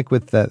 What's it like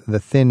with the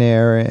thin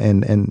air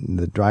and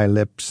the dry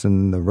lips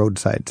and the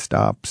roadside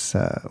stops?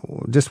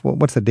 Just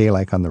what's the day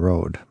like on the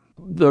road?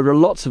 There are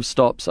lots of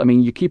stops. I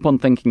mean, you keep on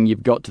thinking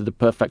you've got to the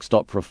perfect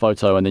stop for a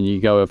photo, and then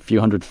you go a few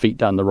hundred feet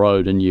down the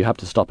road and you have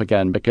to stop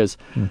again because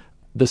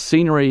the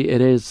scenery, it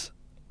is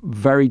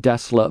very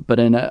desolate, but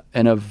in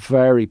a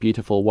very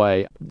beautiful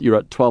way. You're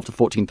at 12 to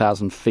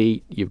 14,000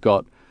 feet. You've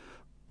got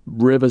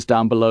rivers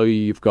down below you.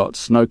 You've got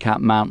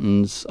snow-capped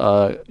mountains.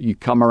 You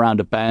come around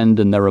a bend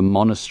and there are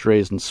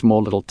monasteries and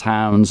small little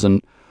towns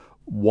and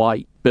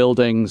white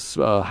buildings,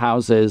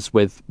 houses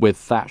with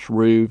thatched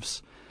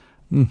roofs.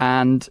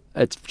 And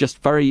it's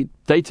just very,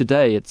 day to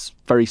day, it's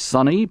very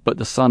sunny, but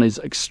the sun is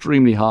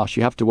extremely harsh.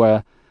 You have to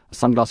wear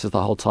sunglasses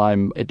the whole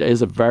time. It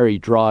is a very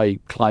dry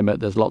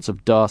climate. There's lots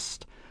of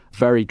dust,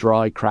 very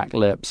dry, cracked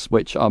lips,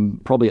 which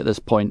probably at this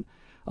point,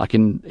 I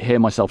can hear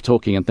myself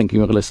talking and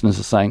thinking other listeners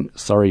are saying,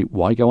 sorry,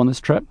 why go on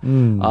this trip?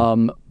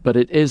 But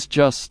it is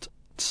just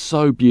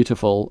so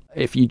beautiful.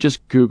 If you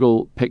just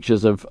Google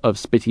pictures of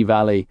Spiti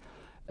Valley,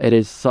 it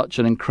is such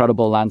an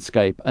incredible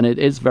landscape, and it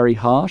is very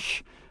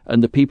harsh.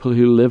 And the people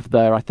who live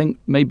there, I think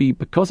maybe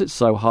because it's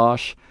so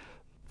harsh,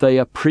 they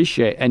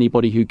appreciate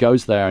anybody who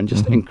goes there and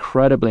just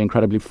incredibly,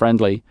 incredibly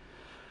friendly.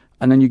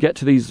 And then you get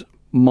to these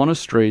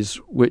monasteries,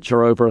 which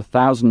are over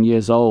 1,000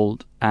 years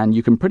old, and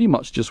you can pretty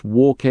much just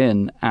walk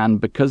in.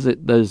 And because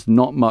there's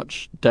not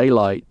much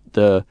daylight,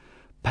 the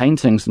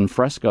paintings and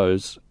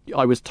frescoes,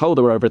 I was told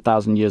they were over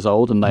 1,000 years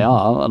old, and they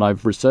are, and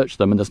I've researched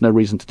them, and there's no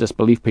reason to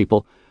disbelieve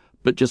people.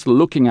 But just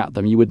looking at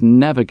them, you would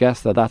never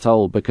guess they're that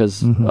old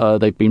because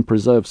they've been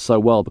preserved so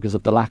well because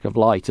of the lack of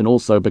light and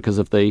also because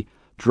of the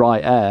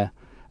dry air.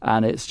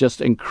 And it's just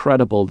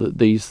incredible that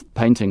these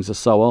paintings are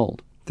so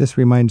old. This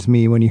reminds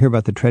me, when you hear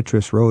about the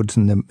treacherous roads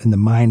and the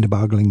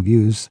mind-boggling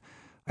views,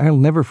 I'll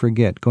never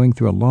forget going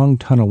through a long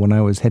tunnel when I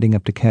was heading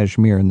up to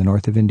Kashmir in the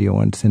north of India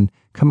once and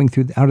coming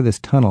through out of this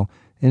tunnel.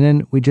 And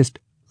then we just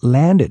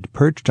landed,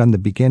 perched on the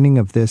beginning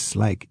of this,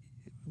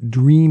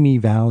 dreamy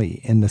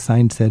valley, and the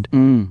sign said,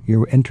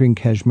 "You're entering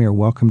Kashmir,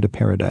 welcome to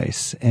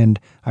paradise." And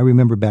I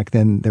remember back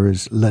then there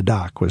was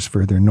Ladakh was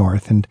further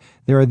north, and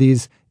there are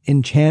these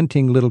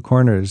enchanting little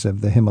corners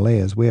of the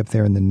Himalayas way up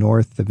there in the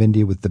north of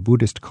India with the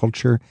Buddhist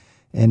culture.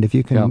 And if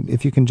you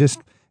can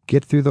just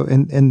get through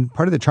and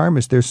part of the charm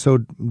is they're so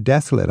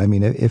desolate. I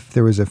mean, if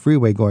there was a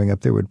freeway going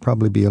up there, would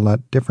probably be a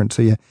lot different.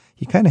 So you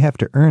kind of have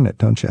to earn it,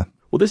 don't you?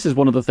 Well, this is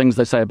one of the things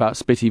they say about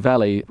Spiti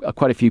Valley.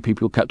 Quite a few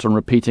people kept on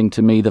repeating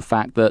to me the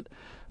fact that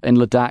in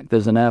Ladakh,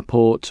 there's an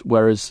airport,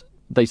 whereas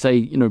they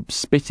say,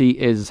 Spiti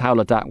is how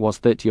Ladakh was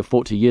 30 or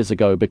 40 years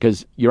ago,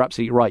 because you're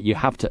absolutely right. You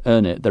have to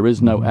earn it. There is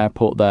no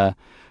airport there.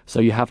 So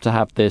you have to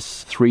have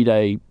this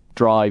 3-day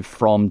drive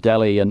from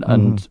Delhi.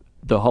 And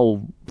the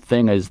whole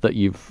thing is that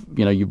you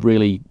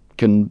really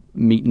can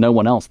meet no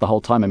one else the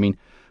whole time. I mean,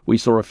 we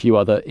saw a few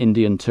other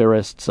Indian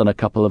tourists and a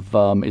couple of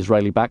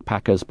Israeli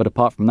backpackers. But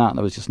apart from that,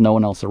 there was just no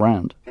one else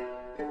around.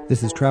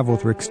 This is Travel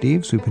with Rick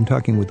Steves. We've been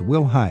talking with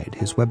Will Hyde.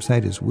 His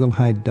website is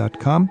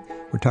willhyde.com.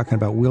 We're talking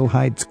about Will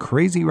Hyde's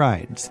crazy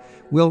rides.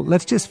 Will,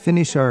 let's just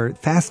finish our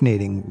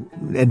fascinating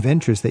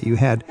adventures that you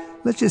had.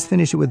 Let's just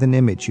finish it with an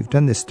image. You've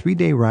done this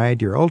 3-day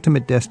ride. Your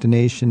ultimate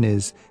destination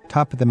is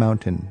top of the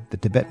mountain, the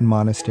Tibetan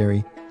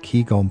monastery,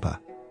 Ki Gompa.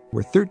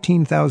 We're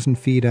 13,000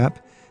 feet up.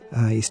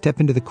 You step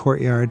into the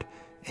courtyard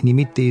and you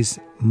meet these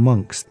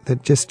monks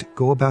that just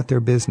go about their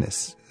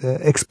business.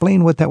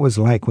 Explain what that was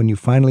like when you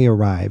finally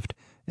arrived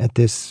at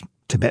this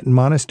Tibetan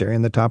monastery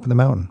on the top of the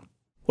mountain.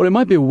 Well, it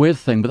might be a weird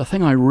thing, but the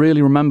thing I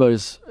really remember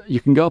is you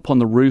can go up on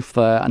the roof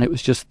there and it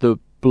was just the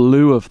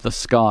blue of the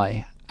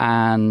sky.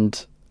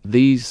 And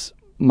these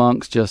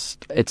monks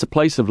it's a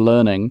place of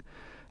learning.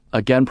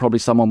 Again, probably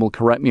someone will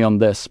correct me on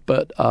this,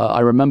 but I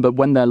remember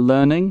when they're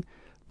learning,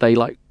 they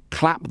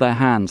clap their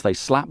hands, they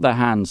slap their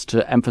hands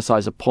to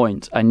emphasize a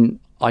point. And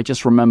I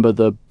just remember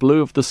the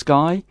blue of the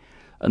sky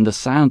and the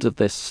sound of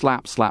this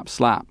slap, slap,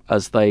 slap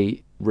as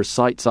they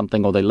recite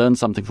something or they learn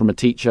something from a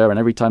teacher. And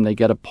every time they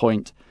get a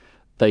point,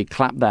 they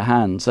clap their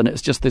hands. And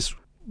it's just this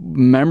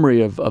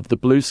memory of the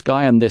blue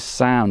sky and this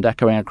sound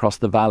echoing across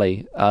the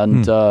valley.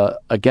 And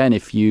again,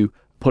 if you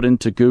put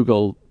into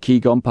Google Ki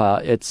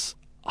Gompa, it's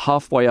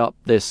halfway up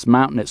this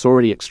mountain. It's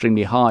already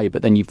extremely high,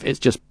 but then it's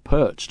just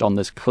perched on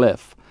this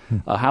cliff.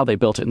 How they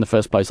built it in the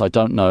first place, I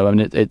don't know. I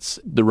mean, it's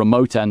the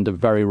remote end of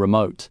very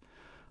remote.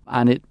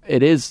 And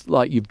it is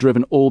like you've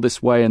driven all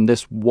this way and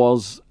this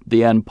was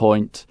the end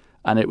point,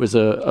 and it was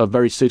a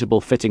very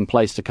suitable, fitting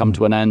place to come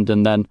to an end,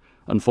 and then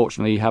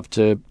unfortunately you have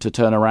to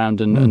turn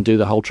around and do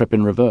the whole trip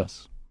in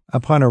reverse.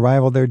 Upon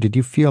arrival there, did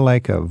you feel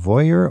like a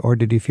voyeur or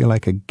did you feel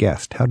like a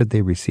guest? How did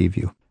they receive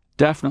you?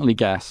 Definitely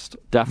guest.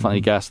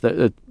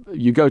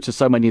 You go to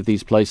so many of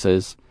these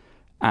places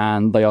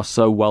and they are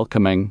so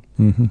welcoming.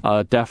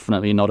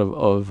 Definitely not a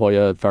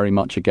voyeur, very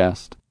much a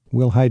guest.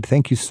 Will Hyde,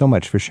 thank you so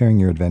much for sharing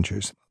your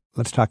adventures.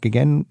 Let's talk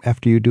again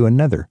after you do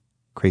another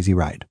crazy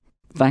ride.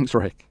 Thanks,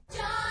 Rick.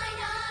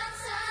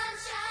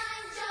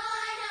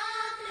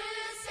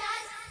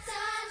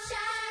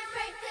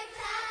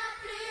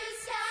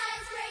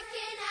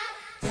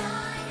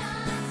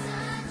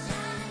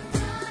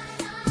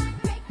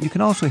 You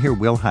can also hear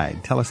Will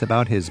Hyde tell us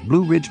about his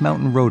Blue Ridge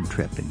Mountain road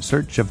trip in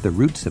search of the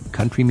roots of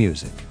country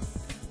music.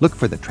 Look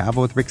for the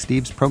Travel with Rick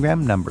Steves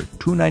program number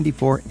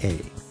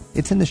 294A.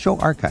 It's in the show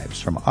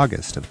archives from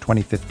August of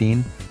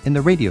 2015 in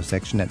the radio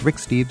section at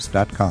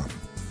ricksteves.com.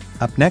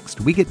 Up next,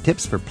 we get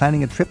tips for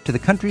planning a trip to the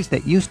countries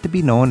that used to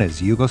be known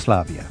as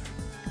Yugoslavia.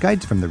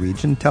 Guides from the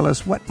region tell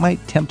us what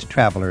might tempt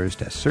travelers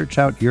to search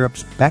out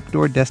Europe's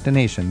backdoor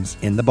destinations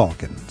in the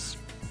Balkans.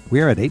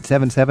 We're at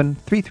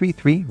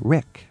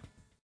 877-333-RICK.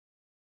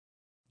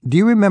 Do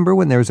you remember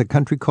when there was a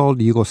country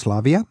called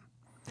Yugoslavia?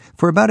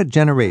 For about a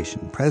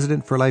generation,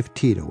 President for Life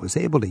Tito was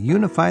able to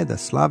unify the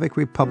Slavic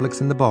republics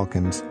in the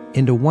Balkans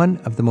into one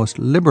of the most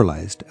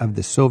liberalized of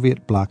the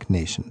Soviet bloc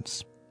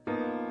nations.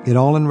 It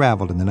all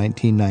unraveled in the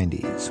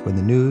 1990s when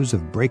the news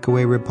of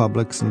breakaway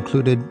republics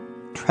included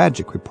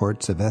tragic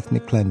reports of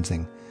ethnic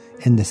cleansing,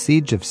 and the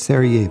siege of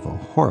Sarajevo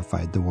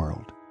horrified the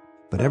world.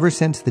 But ever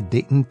since the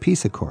Dayton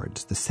Peace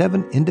Accords, the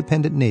 7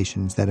 independent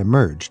nations that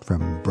emerged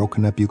from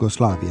broken-up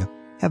Yugoslavia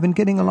have been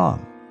getting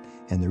along,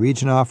 and the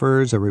region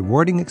offers a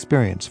rewarding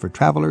experience for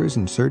travelers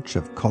in search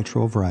of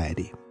cultural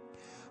variety.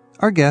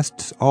 Our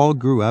guests all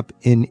grew up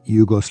in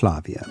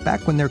Yugoslavia,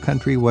 back when their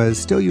country was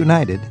still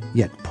united,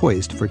 yet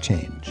poised for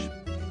change.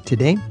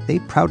 Today, they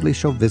proudly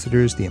show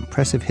visitors the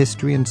impressive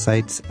history and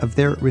sights of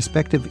their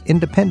respective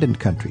independent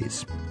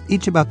countries,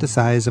 each about the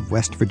size of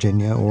West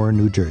Virginia or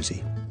New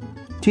Jersey.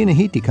 Tina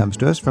Hiti comes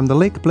to us from the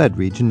Lake Bled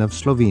region of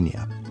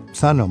Slovenia.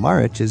 Sano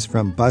Maric is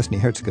from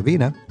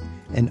Bosnia-Herzegovina,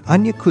 and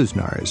Anja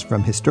Kuznar is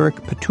from historic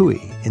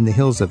Ptuj in the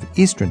hills of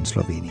eastern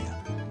Slovenia.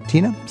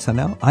 Tina,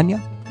 Sanel,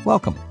 Anja,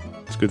 welcome.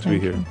 It's good to be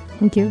here.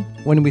 Thank you.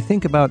 When we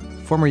think about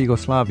former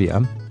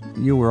Yugoslavia,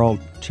 you were all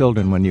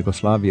children when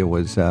Yugoslavia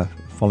was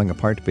falling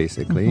apart,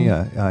 basically.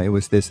 It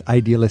was this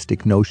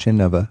idealistic notion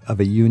of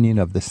a union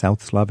of the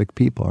South Slavic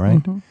people,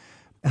 right?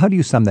 How do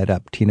you sum that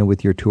up, Tina,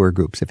 with your tour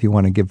groups, if you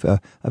want to give a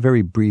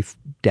very brief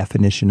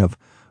definition of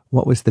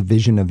what was the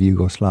vision of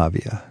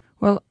Yugoslavia?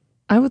 Well,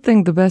 I would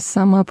think the best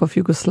sum up of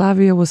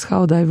Yugoslavia was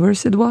how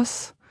diverse it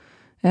was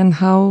and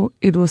how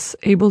it was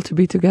able to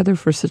be together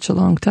for such a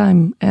long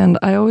time. And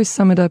I always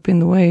sum it up in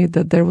the way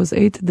that there was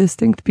 8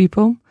 distinct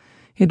people.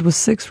 It was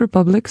 6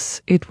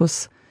 republics. It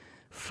was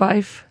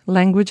 5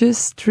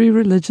 languages, 3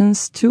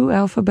 religions, 2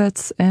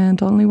 alphabets,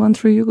 and only one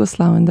true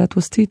Yugoslav, and that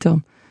was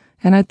Tito.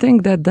 And I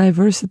think that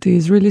diversity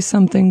is really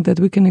something that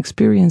we can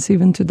experience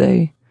even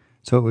today.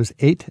 So it was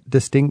 8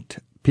 distinct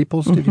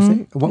peoples, did you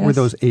say? What were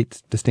those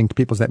 8 distinct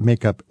peoples that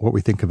make up what we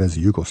think of as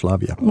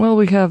Yugoslavia? Well,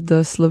 we have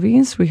the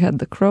Slovenes, we had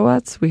the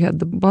Croats, we had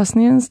the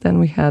Bosnians, then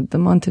we had the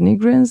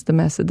Montenegrins, the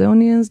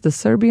Macedonians, the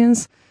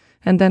Serbians,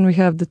 and then we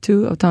have the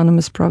 2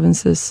 autonomous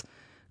provinces,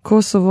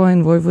 Kosovo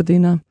and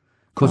Vojvodina.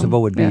 Kosovo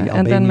would be Albanian,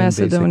 and then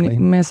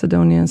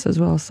Macedonians as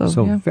well.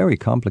 So very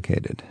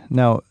complicated.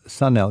 Now,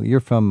 Sanel,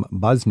 you're from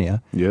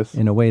Bosnia. Yes.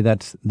 In a way,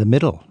 that's the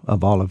middle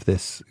of all of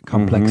this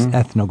complex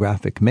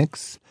ethnographic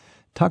mix.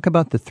 Talk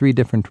about the three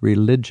different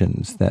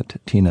religions that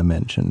Tina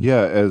mentioned.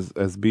 Yeah,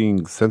 as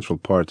being central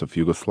part of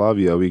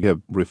Yugoslavia, we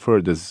have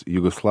referred as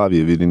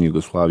Yugoslavia within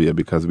Yugoslavia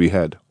because we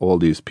had all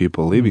these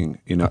people living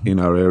in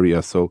our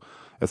area. So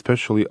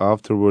especially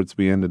afterwards,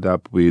 we ended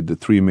up with the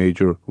three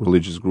major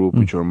religious groups,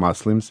 which are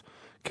Muslims,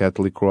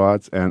 Catholic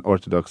Croats, and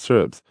Orthodox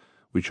Serbs,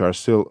 which are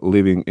still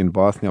living in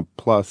Bosnia,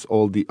 plus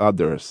all the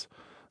others.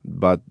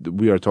 But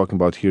we are talking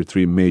about here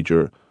three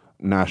major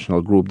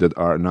national groups that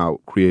are now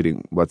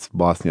creating what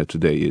Bosnia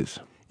today is.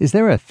 Is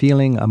there a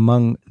feeling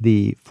among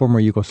the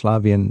former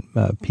Yugoslavian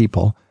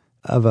people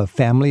of a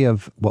family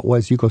of what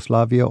was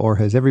Yugoslavia, or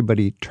has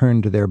everybody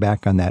turned their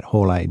back on that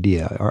whole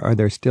idea? Are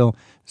there still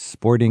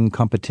sporting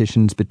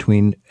competitions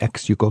between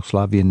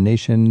ex-Yugoslavian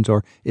nations,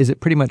 or is it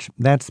pretty much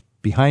that's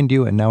behind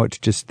you and now it's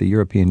just the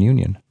European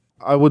Union?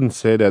 I wouldn't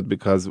say that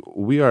because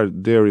we are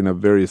there in a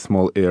very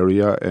small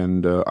area,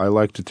 and I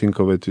like to think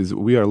of it as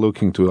we are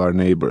looking to our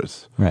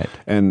neighbors. Right.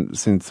 And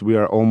since we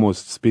are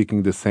almost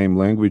speaking the same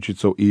language,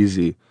 it's so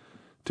easy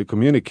to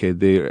communicate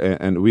there,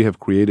 and we have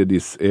created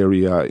this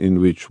area in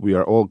which we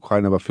are all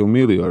kind of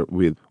familiar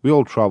with. We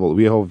all travel.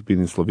 We have been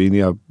in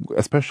Slovenia,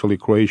 especially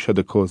Croatia.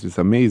 The coast is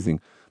amazing.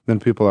 Then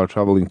people are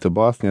traveling to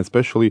Bosnia,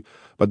 especially,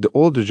 but the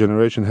older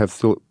generation have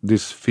still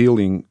this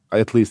feeling,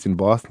 at least in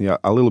Bosnia,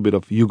 a little bit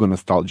of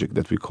Yugo-nostalgic,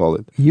 that we call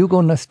it.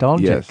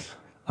 Yugo-nostalgic? Yes.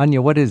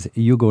 Anya, what is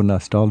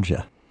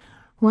Yugo-nostalgia?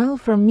 Well,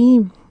 for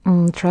me,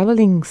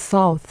 traveling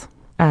south,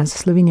 as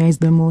Slovenia is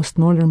the most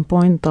northern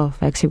point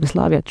of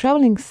ex-Yugoslavia,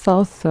 traveling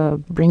south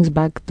brings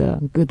back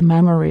the good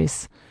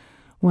memories.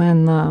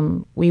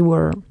 When we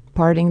were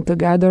partying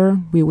together,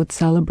 we would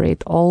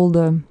celebrate all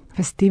the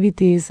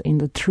festivities in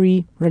the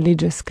three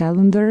religious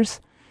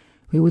calendars.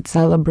 We would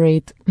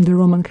celebrate the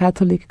Roman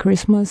Catholic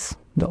Christmas,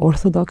 the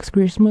Orthodox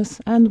Christmas,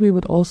 and we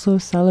would also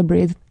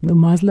celebrate the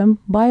Muslim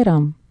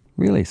Bayram.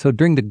 Really? So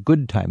during the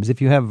good times,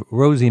 if you have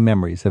rosy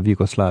memories of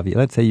Yugoslavia,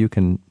 let's say you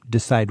can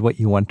decide what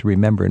you want to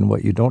remember and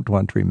what you don't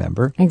want to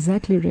remember.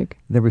 Exactly, Rick.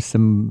 There were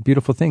some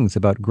beautiful things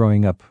about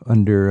growing up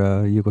under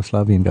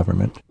Yugoslavian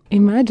government.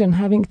 Imagine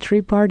having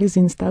three parties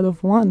instead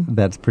of one.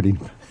 That's pretty,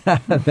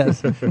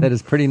 that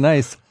is pretty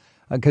nice.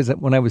 Because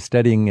when I was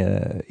studying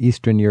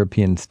Eastern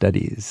European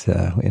studies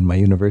in my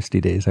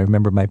university days, I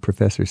remember my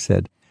professor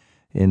said,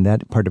 in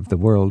that part of the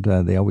world,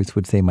 they always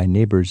would say, my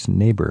neighbor's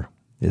neighbor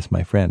is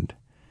my friend.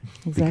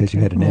 Exactly. Because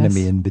you had an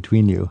enemy in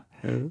between you.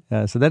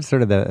 So that's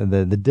sort of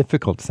the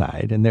difficult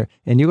side. And there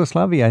in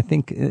Yugoslavia, I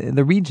think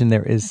the region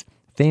there is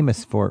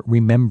famous for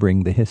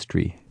remembering the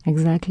history.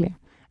 Exactly.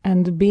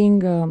 And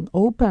being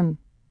open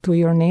to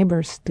your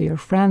neighbors, to your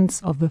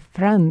friends of a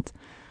friend,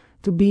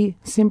 to be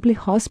simply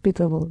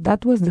hospitable.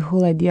 That was the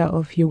whole idea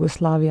of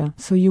Yugoslavia.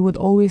 So you would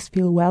always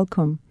feel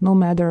welcome, no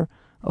matter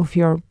of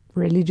your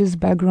religious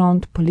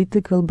background,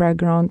 political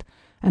background.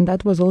 And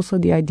that was also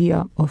the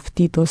idea of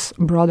Tito's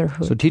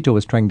brotherhood. So Tito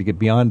was trying to get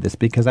beyond this,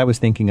 because I was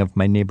thinking of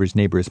my neighbor's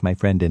neighbor as my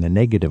friend in a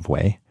negative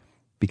way,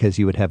 because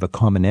you would have a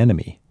common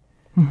enemy.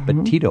 Mm-hmm.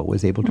 But Tito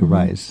was able to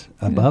rise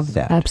above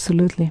that.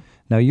 Absolutely.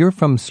 Now, you're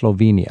from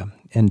Slovenia,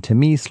 and to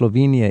me,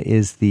 Slovenia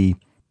is the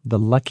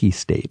lucky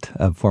state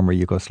of former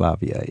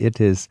Yugoslavia. It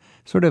is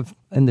sort of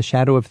in the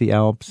shadow of the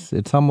Alps.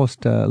 It's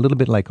almost a little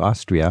bit like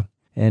Austria,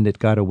 and it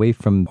got away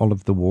from all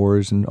of the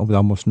wars and with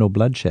almost no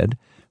bloodshed.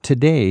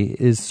 Today,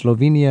 is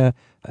Slovenia,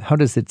 how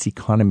does its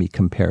economy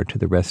compare to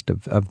the rest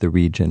of the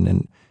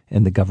region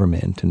and the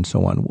government and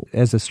so on?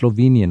 As a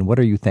Slovenian, what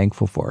are you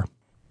thankful for?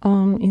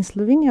 In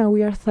Slovenia,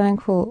 we are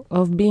thankful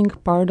of being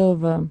part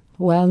of a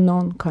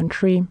well-known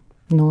country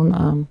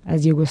known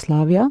as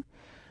Yugoslavia.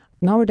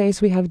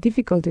 Nowadays, we have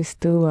difficulties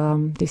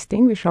to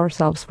distinguish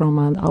ourselves from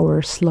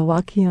our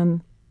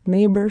Slovakian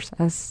neighbors,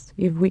 as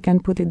if we can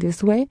put it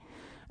this way.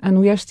 And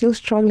we are still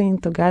struggling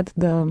to get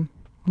the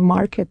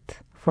market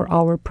for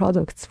our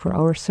products, for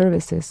our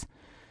services.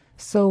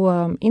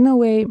 So in a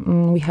way,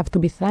 we have to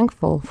be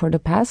thankful for the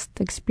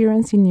past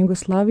experience in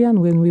Yugoslavia, and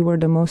when we were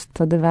the most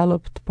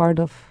developed part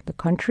of the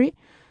country.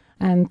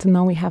 And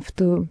now we have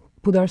to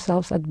put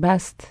ourselves at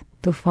best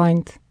to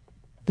find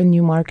the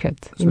new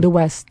market in the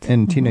West.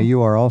 And Tina,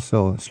 you are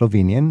also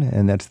Slovenian,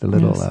 and that's the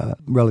little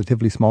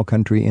relatively small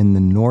country in the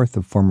north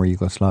of former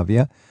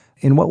Yugoslavia.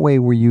 In what way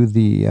were you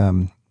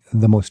the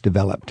most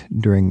developed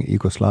during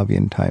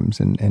Yugoslavian times,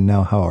 and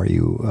now how are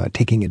you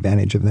taking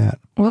advantage of that?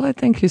 Well, I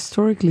think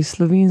historically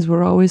Slovenes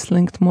were always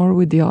linked more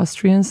with the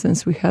Austrians,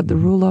 since we had the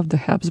rule of the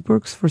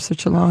Habsburgs for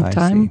such a long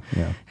time.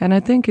 Yeah. And I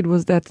think it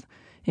was that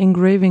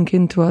engraving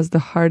into us the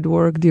hard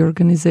work, the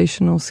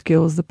organizational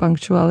skills, the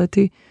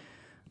punctuality.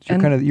 So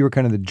you were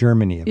kind of the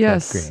Germany of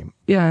that game.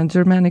 Yeah, a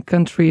Germanic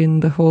country in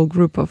the whole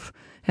group of.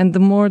 And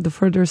the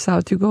further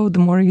south you go, the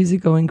more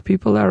easygoing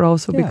people are,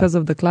 also because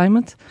of the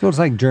climate. So it's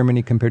like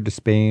Germany compared to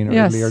Spain or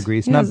Italy or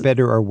Greece. Not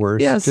better or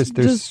worse. Yes,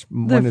 just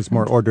one is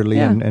more orderly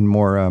and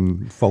more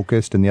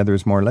focused, and the other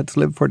is more, let's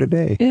live for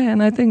today. Yeah,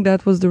 and I think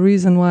that was the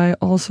reason why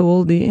also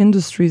all the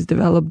industries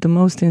developed the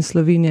most in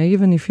Slovenia.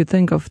 Even if you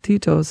think of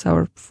Tito's,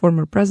 our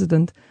former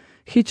president,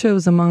 he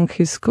chose among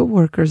his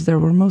co-workers, there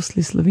were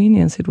mostly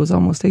Slovenians. It was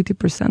almost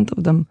 80%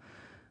 of them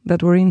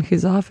that were in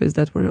his office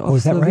that were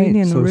of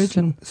Slovenian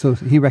origin. So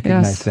he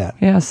recognized that.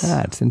 Yes.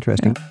 That's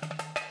interesting.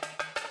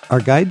 Our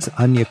guides,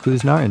 Anja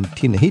Kuznar and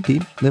Tina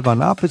Hiti, live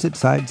on opposite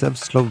sides of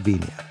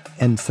Slovenia,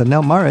 and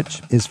Sanel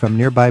Maric is from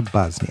nearby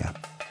Bosnia.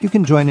 You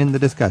can join in the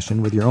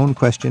discussion with your own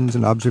questions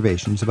and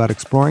observations about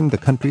exploring the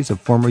countries of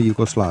former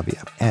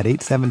Yugoslavia at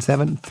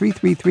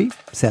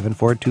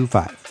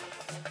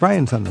 877-333-7425.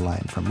 Brian's on the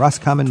line from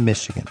Roscommon,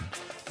 Michigan.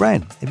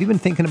 Brian, have you been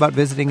thinking about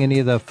visiting any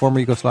of the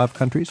former Yugoslav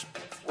countries?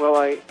 Well,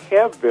 I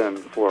have been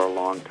for a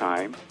long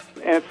time,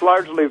 and it's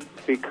largely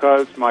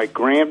because my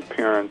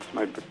grandparents,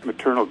 my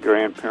maternal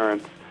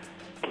grandparents,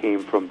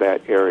 came from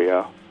that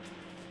area.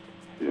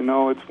 You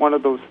know, it's one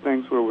of those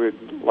things where we'd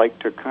like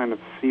to kind of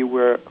see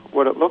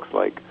what it looks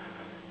like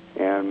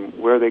and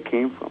where they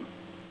came from.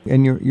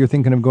 And you're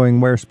thinking of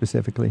going where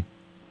specifically?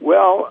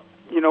 Well,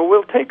 you know,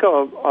 we'll take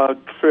a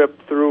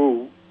trip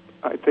through,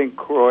 I think,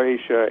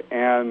 Croatia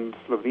and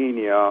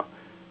Slovenia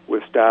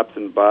with stops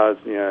in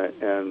Bosnia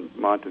and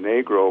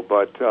Montenegro,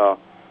 but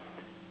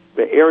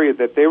the area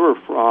that they were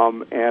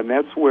from, and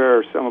that's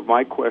where some of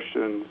my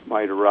questions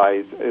might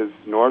arise, is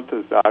north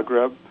of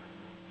Zagreb,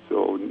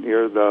 so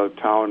near the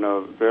town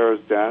of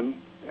Varaždin,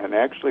 and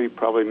actually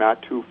probably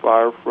not too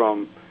far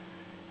from,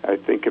 I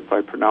think if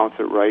I pronounce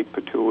it right,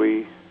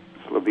 Ptuj,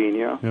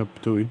 Slovenia. Yeah,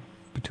 Ptuj.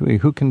 Ptuj.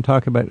 Who can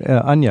talk about,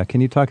 Anja,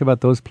 can you talk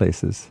about those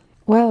places?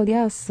 Well,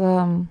 yes.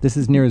 This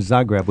is near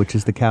Zagreb, which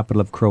is the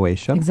capital of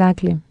Croatia.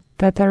 Exactly.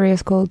 That area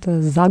is called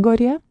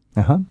Zagorje.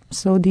 Uh-huh.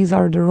 So these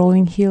are the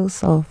rolling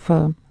hills of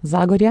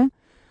Zagorje.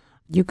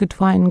 You could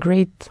find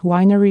great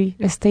winery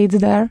estates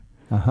there,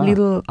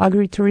 little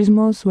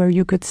agriturismos where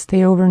you could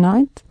stay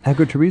overnight.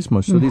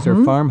 Agriturismos, so these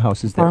are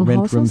farmhouses that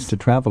rent rooms to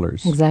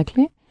travelers.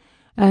 Exactly.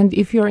 And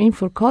if you're in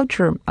for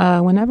culture,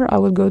 whenever I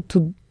would go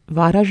to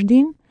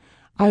Varaždin,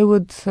 I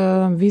would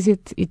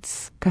visit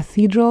its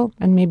cathedral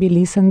and maybe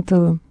listen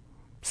to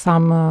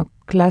some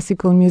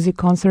classical music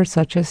concerts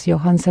such as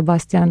Johann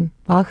Sebastian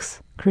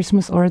Bach's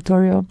Christmas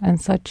Oratorio and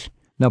such.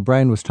 Now,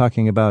 Brian was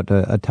talking about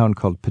a town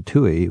called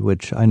Ptuj,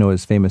 which I know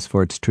is famous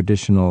for its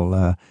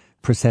traditional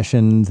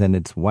processions and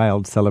its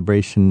wild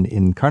celebration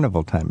in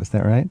carnival time. Is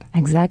that right?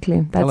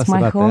 Exactly. That's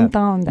my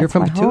hometown. You're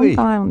from Ptuj.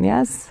 Hometown,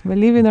 yes.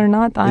 Believe it or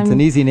not. It's an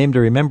easy name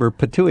to remember,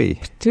 Ptuj.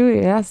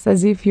 Ptuj, yes,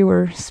 as if you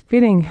were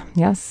spitting.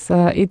 Yes,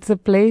 it's a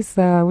place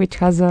which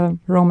has a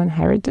Roman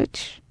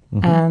heritage.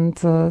 And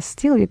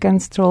still you can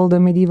stroll the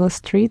medieval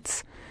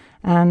streets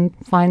and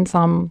find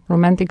some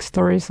romantic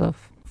stories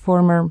of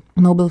former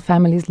noble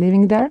families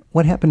living there.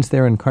 What happens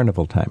there in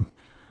carnival time?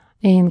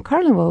 In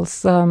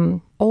carnivals,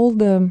 all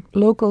the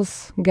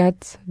locals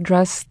get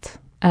dressed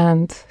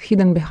and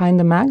hidden behind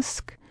a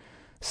mask,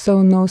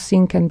 so no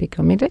sin can be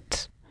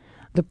committed.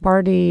 The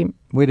party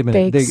Wait a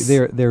minute,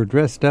 they're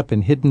dressed up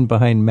and hidden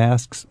behind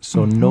masks,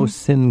 so no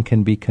sin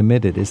can be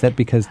committed. Is that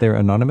because they're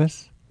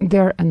anonymous?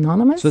 They're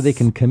anonymous. So they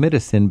can commit a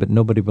sin, but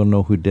nobody will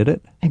know who did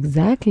it?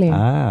 Exactly.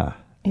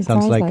 It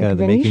sounds like the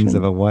makings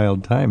of a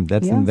wild time.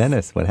 That's in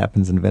Venice. What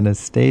happens in Venice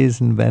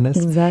stays in Venice.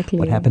 Exactly.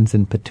 What happens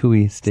in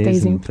Ptuj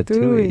stays in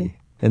Ptuj.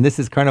 And this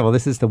is Carnival.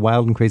 This is the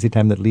wild and crazy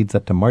time that leads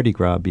up to Mardi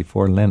Gras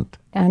before Lent.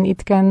 And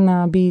it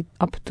can be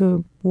up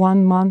to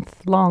 1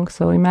 month long.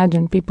 So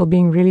imagine people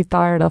being really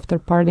tired after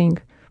partying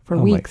for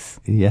weeks.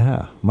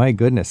 My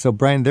goodness. So,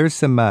 Brian, there's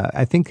some,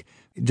 I think,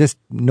 just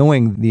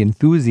knowing the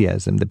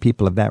enthusiasm the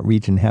people of that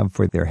region have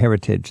for their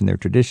heritage and their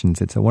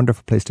traditions, it's a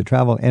wonderful place to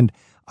travel. And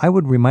I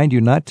would remind you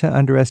not to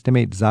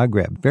underestimate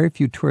Zagreb. Very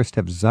few tourists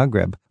have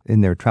Zagreb in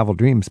their travel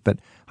dreams, but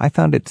I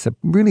found it's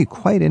really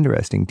quite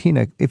interesting.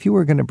 Tina, if you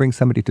were going to bring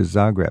somebody to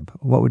Zagreb,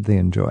 what would they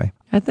enjoy?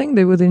 I think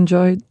they would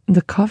enjoy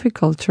the coffee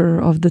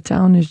culture of the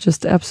town. Is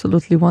just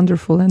absolutely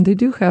wonderful. And they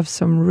do have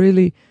some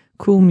really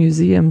cool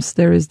museums.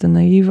 There is the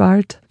Naive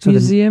Art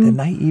Museum. The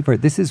Naive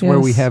Art. This is where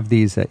we have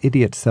these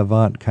idiot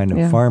savant kind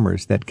of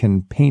farmers that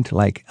can paint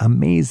like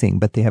amazing,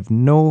 but they're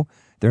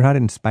not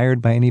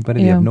inspired by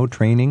anybody. They have no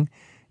training,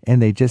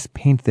 and they just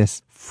paint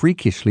this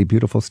freakishly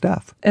beautiful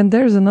stuff. And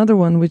there's another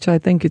one which I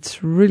think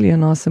it's really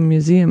an awesome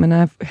museum, and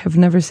I have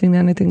never seen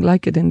anything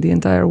like it in the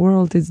entire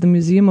world. It's the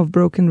Museum of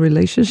Broken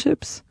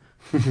Relationships.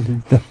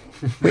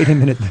 Wait a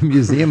minute, the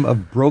Museum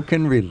of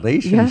Broken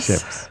Relationships.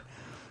 Yes.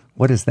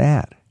 What is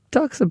that?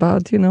 Talks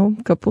about,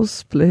 couples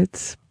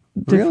splits,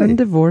 different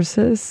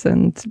divorces,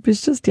 and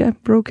it's just,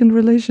 broken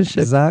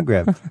relationships.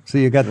 Zagreb. So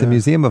you got the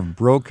Museum of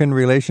Broken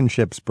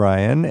Relationships,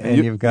 Brian,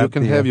 and you've got you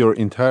can have your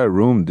entire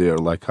room there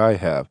like I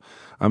have.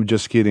 I'm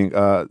just kidding.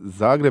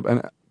 Zagreb,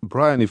 and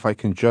Brian, if I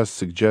can just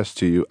suggest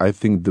to you, I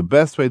think the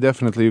best way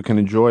definitely you can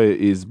enjoy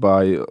it is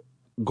by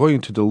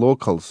going to the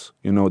locals.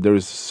 There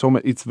is so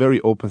much, it's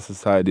very open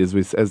society,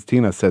 as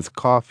Tina says,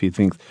 coffee,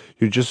 things.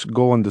 You just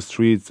go on the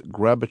streets,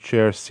 grab a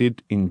chair,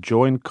 sit,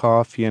 enjoy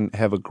coffee, and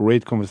have a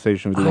great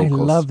conversation with locals.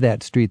 I love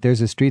that street.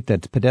 There's a street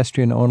that's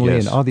pedestrian only,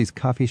 and all these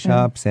coffee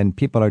shops, and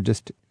people are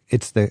just,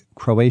 it's the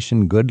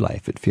Croatian good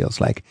life, it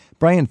feels like.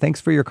 Brian, thanks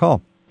for your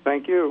call.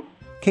 Thank you.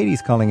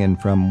 Katie's calling in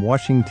from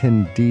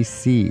Washington,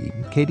 D.C.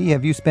 Katie,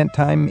 have you spent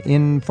time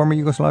in former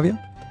Yugoslavia?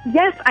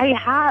 Yes, I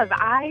have.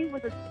 I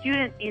was a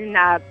student in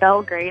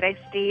Belgrade. I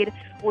stayed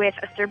with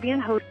a Serbian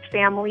host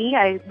family.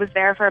 I was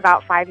there for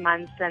about 5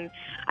 months, and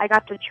I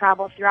got to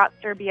travel throughout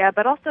Serbia,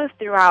 but also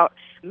throughout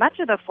much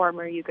of the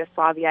former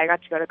Yugoslavia. I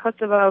got to go to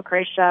Kosovo,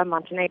 Croatia,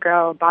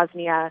 Montenegro,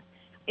 Bosnia,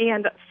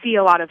 and see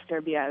a lot of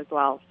Serbia as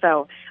well.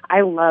 So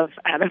I love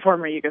the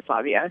former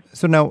Yugoslavia.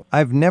 So now,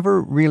 I've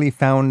never really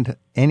found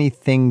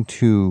anything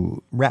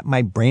to wrap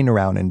my brain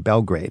around in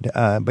Belgrade,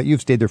 but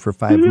you've stayed there for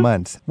 5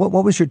 months. What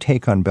was your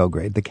take on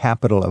Belgrade, the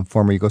capital of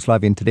former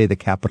Yugoslavia, and today the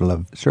capital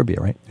of Serbia,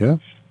 right? Yeah.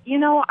 You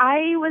know,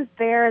 I was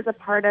there as a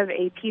part of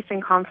a peace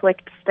and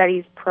conflict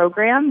studies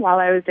program while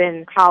I was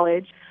in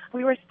college.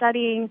 We were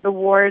studying the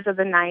wars of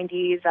the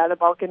 90s, the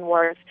Balkan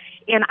Wars,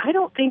 and I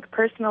don't think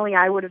personally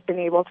I would have been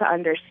able to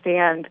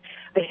understand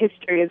the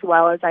history as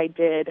well as I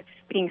did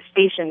being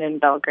stationed in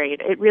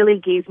Belgrade. It really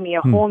gave me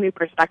a whole new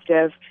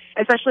perspective,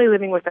 especially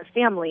living with a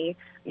family.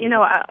 You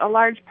know, a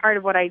large part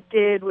of what I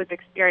did was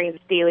experience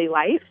daily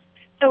life.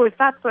 So if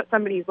that's what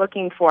somebody's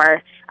looking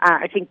for,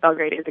 I think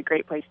Belgrade is a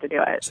great place to do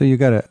it. So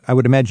I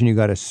would imagine you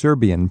got a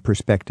Serbian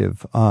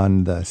perspective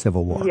on the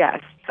Civil War.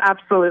 Yes,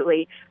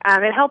 absolutely.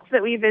 It helps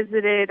that we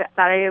visited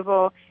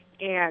Sarajevo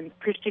and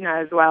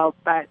Pristina as well,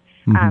 but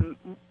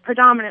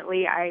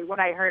predominantly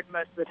what I heard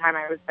most of the time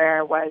I was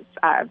there was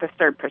the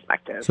Serb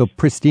perspective. So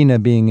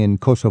Pristina being in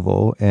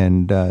Kosovo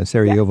and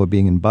Sarajevo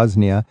being in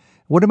Bosnia.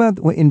 What about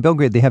in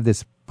Belgrade? They have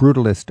this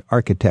brutalist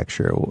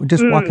architecture.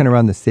 Just walking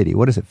around the city,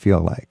 what does it feel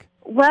like?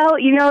 Well,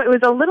 you know, it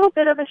was a little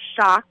bit of a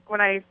shock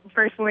when I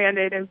first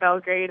landed in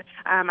Belgrade.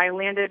 I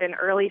landed in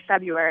early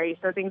February,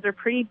 so things are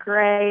pretty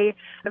gray.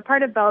 The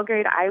part of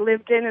Belgrade I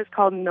lived in is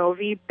called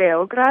Novi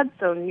Beograd,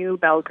 so New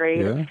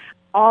Belgrade. Yeah.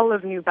 All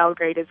of New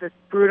Belgrade is this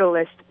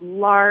brutalist,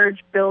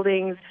 large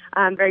buildings,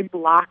 very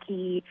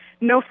blocky,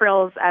 no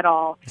frills at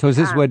all. So is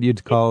this what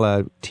you'd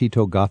call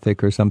Tito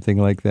Gothic or something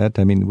like that?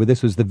 I mean,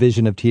 this was the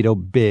vision of Tito: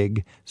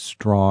 big,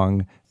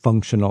 strong,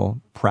 functional,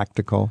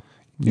 practical.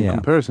 In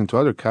comparison to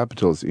other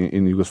capitals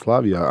in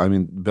Yugoslavia, I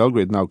mean,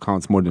 Belgrade now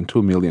counts more than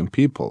 2 million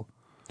people.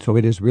 So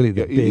it is really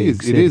the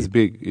big city. It is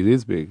big. It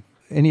is big.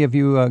 Any of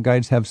you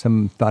guys have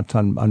some thoughts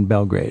on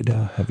Belgrade?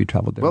 Have you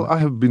traveled there? Well, I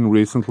have been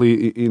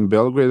recently in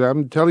Belgrade.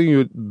 I'm telling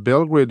you,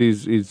 Belgrade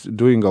is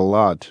doing a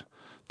lot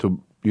to,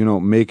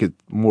 make it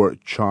more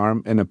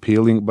charm and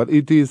appealing. But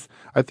I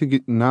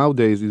think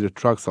nowadays it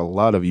attracts a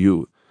lot of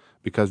youth,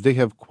 because they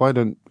have quite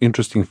an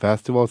interesting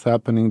festivals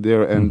happening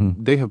there, and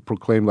they have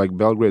proclaimed like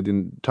Belgrade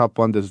in top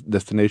one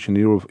destination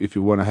in Europe if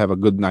you want to have a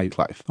good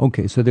nightlife.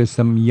 Okay, so there's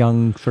some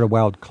young sort of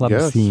wild club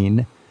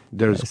scene.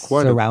 There's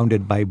quite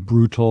surrounded by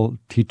brutal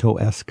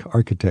Tito-esque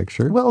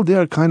architecture. Well, they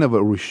are kind of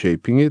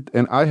reshaping it,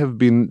 and I have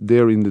been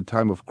there in the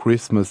time of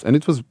Christmas, and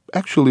it was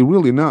actually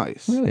really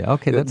nice. Really?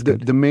 Okay, that's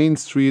good. The main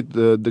street,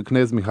 the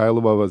Knez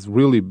Mihailova, was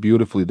really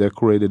beautifully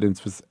decorated, and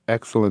it was an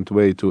excellent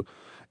way to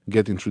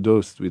get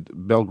introduced with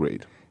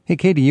Belgrade. Hey,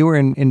 Katie, you were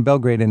in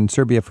Belgrade in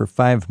Serbia for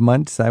 5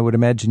 months. I would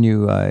imagine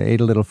you ate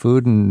a little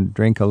food and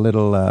drank a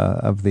little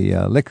of the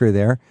liquor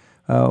there.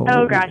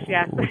 Oh, gosh,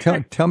 yes.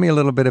 Tell me a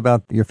little bit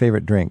about your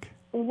favorite drink.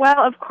 Well,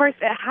 of course,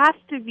 it has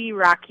to be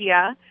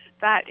rakia.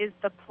 That is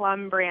the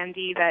plum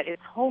brandy that is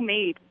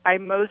homemade by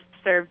most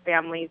Serb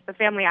families. The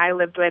family I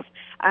lived with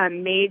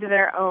made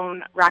their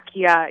own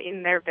rakia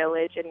in their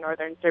village in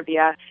northern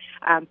Serbia,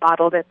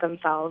 bottled it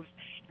themselves.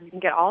 You can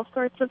get all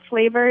sorts of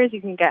flavors.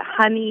 You can get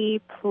honey,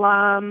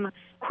 plum,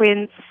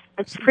 quince.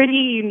 It's a pretty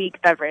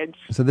unique beverage.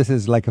 So this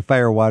is like a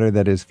fire water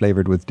that is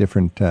flavored with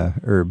different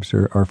herbs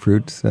or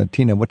fruits.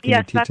 Tina, what can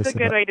you teach us about? Yes, that's a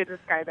good way to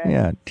describe it.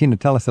 Yeah, Tina,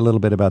 tell us a little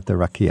bit about the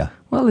rakia.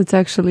 Well, it's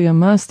actually a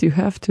must. You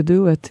have to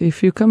do it.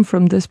 If you come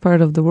from this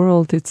part of the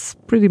world, it's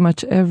pretty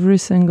much every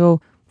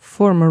single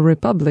former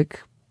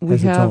republic. We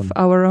have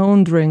our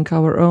own drink,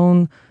 our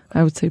own,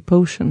 I would say,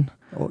 potion.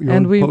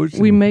 And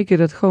we make it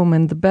at home,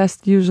 and the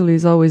best usually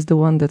is always the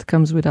one that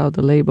comes without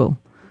the label.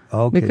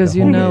 Okay, because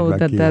you know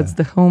that that's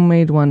the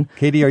homemade one.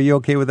 Katie, are you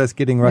okay with us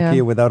getting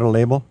rakia without a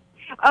label?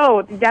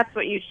 Oh, that's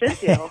what you should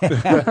do.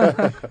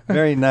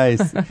 Very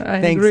nice. I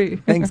agree.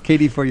 Thanks,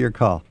 Katie, for your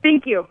call.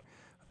 Thank you.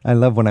 I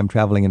love when I'm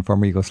traveling in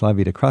former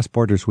Yugoslavia to cross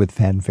borders with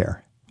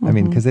fanfare. I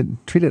mean, because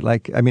treat it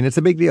like, it's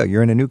a big deal.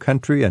 You're in a new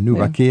country, a new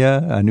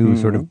rakia, a new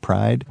sort of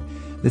pride.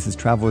 This is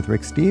Travel with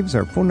Rick Steves.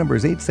 Our phone number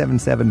is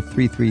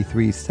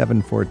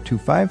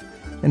 877-333-7425.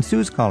 And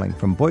Sue's calling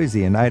from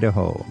Boise in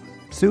Idaho.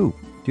 Sue, do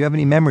you have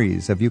any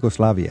memories of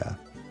Yugoslavia?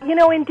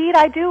 Indeed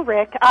I do,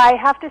 Rick. I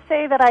have to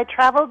say that I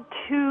traveled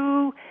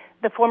to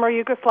the former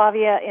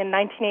Yugoslavia in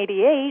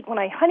 1988 when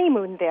I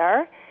honeymooned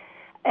there,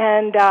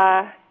 and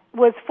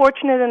was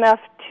fortunate enough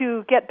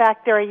to get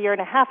back there a year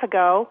and a half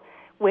ago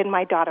when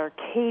my daughter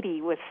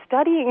Katie was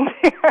studying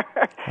there.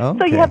 Okay.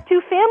 So you have two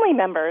family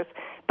members.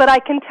 But I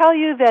can tell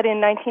you that in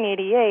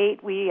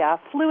 1988, we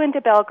flew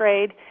into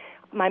Belgrade.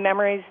 My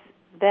memories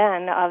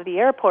then of the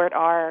airport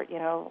are,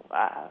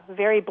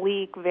 very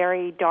bleak,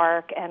 very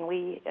dark, and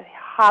we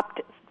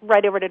hopped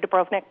right over to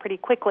Dubrovnik pretty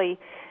quickly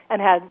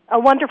and had a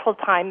wonderful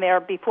time there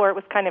before it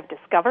was kind of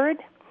discovered.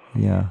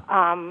 Yeah.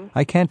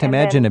 I can't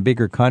imagine a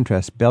bigger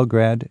contrast,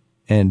 Belgrade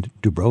and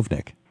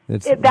Dubrovnik.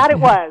 It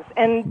was.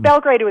 And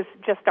Belgrade was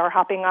just our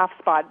hopping off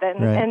spot.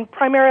 And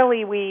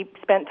primarily we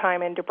spent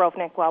time in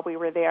Dubrovnik while we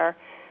were there.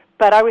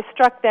 But I was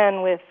struck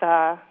then with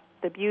the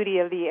beauty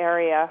of the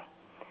area.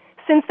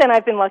 Since then,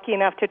 I've been lucky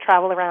enough to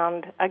travel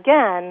around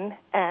again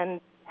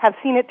and have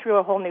seen it through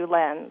a whole new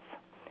lens.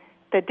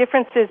 The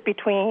differences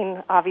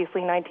between,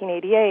 obviously,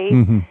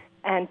 1988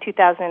 and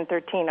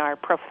 2013 are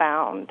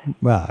profound.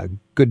 Well,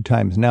 good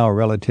times now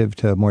relative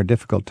to more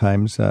difficult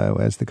times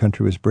as the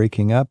country was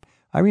breaking up.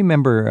 I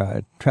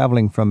remember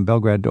traveling from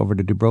Belgrade over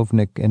to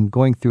Dubrovnik and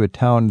going through a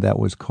town that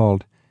was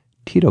called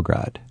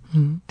Titograd.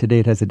 Today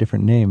it has a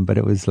different name, but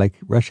it was like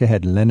Russia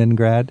had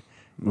Leningrad.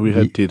 We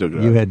had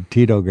Titograd. You had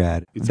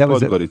Titograd. It's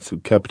Podgorica. It's the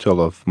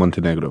capital of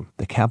Montenegro.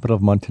 The capital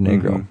of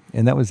Montenegro.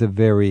 And that was a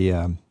very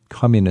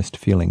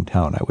communist-feeling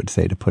town, I would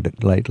say, to put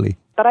it lightly.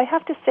 But I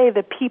have to say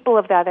the people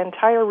of that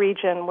entire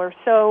region were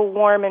so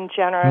warm and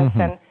generous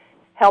and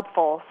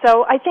helpful.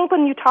 So I think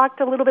when you talked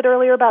a little bit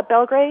earlier about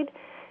Belgrade,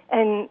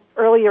 and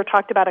earlier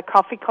talked about a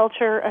coffee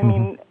culture, I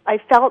mean, I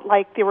felt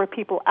like there were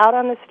people out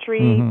on the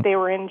street, they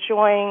were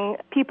enjoying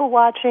people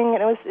watching,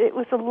 and it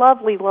was a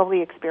lovely,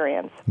 lovely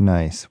experience.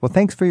 Nice. Well,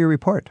 thanks for your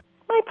report.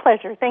 My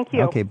pleasure. Thank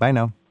you. Okay, bye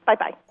now.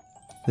 Bye-bye.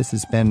 This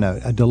has been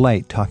a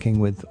delight talking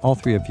with all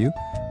three of you.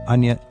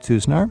 Anya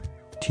Tsuznar,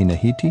 Tina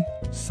Hiti,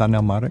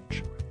 Sanel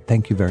Maric.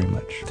 Thank you very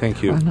much.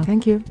 Thank you.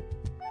 Thank you.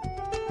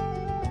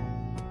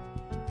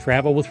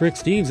 Travel with Rick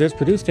Steves is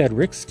produced at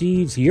Rick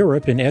Steves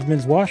Europe in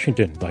Edmonds,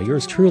 Washington by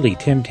yours truly,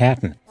 Tim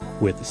Tatton,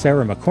 with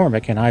Sarah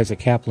McCormick and Isaac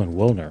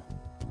Kaplan-Woolner.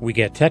 We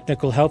get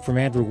technical help from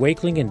Andrew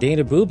Wakeling and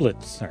Dana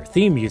Bublitz. Our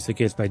theme music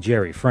is by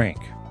Jerry Frank.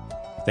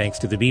 Thanks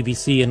to the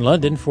BBC in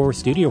London for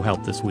studio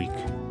help this week.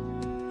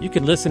 You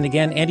can listen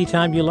again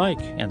anytime you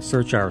like and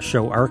search our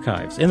show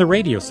archives in the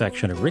radio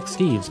section of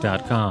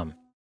ricksteves.com.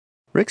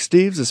 Rick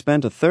Steves has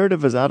spent a third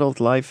of his adult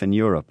life in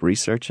Europe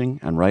researching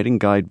and writing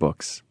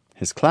guidebooks.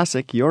 His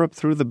classic, Europe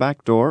Through the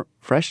Back Door,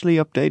 freshly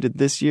updated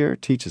this year,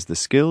 teaches the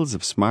skills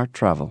of smart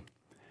travel.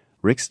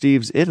 Rick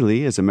Steves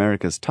Italy is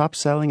America's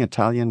top-selling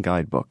Italian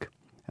guidebook.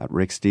 At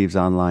Rick Steves'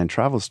 online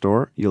travel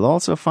store, you'll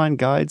also find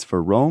guides for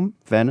Rome,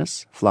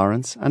 Venice,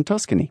 Florence, and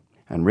Tuscany,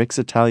 and Rick's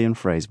Italian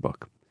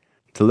phrasebook.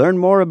 To learn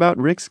more about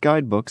Rick's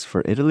guidebooks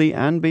for Italy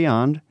and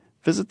beyond,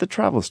 visit the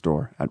travel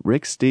store at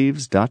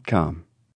ricksteves.com.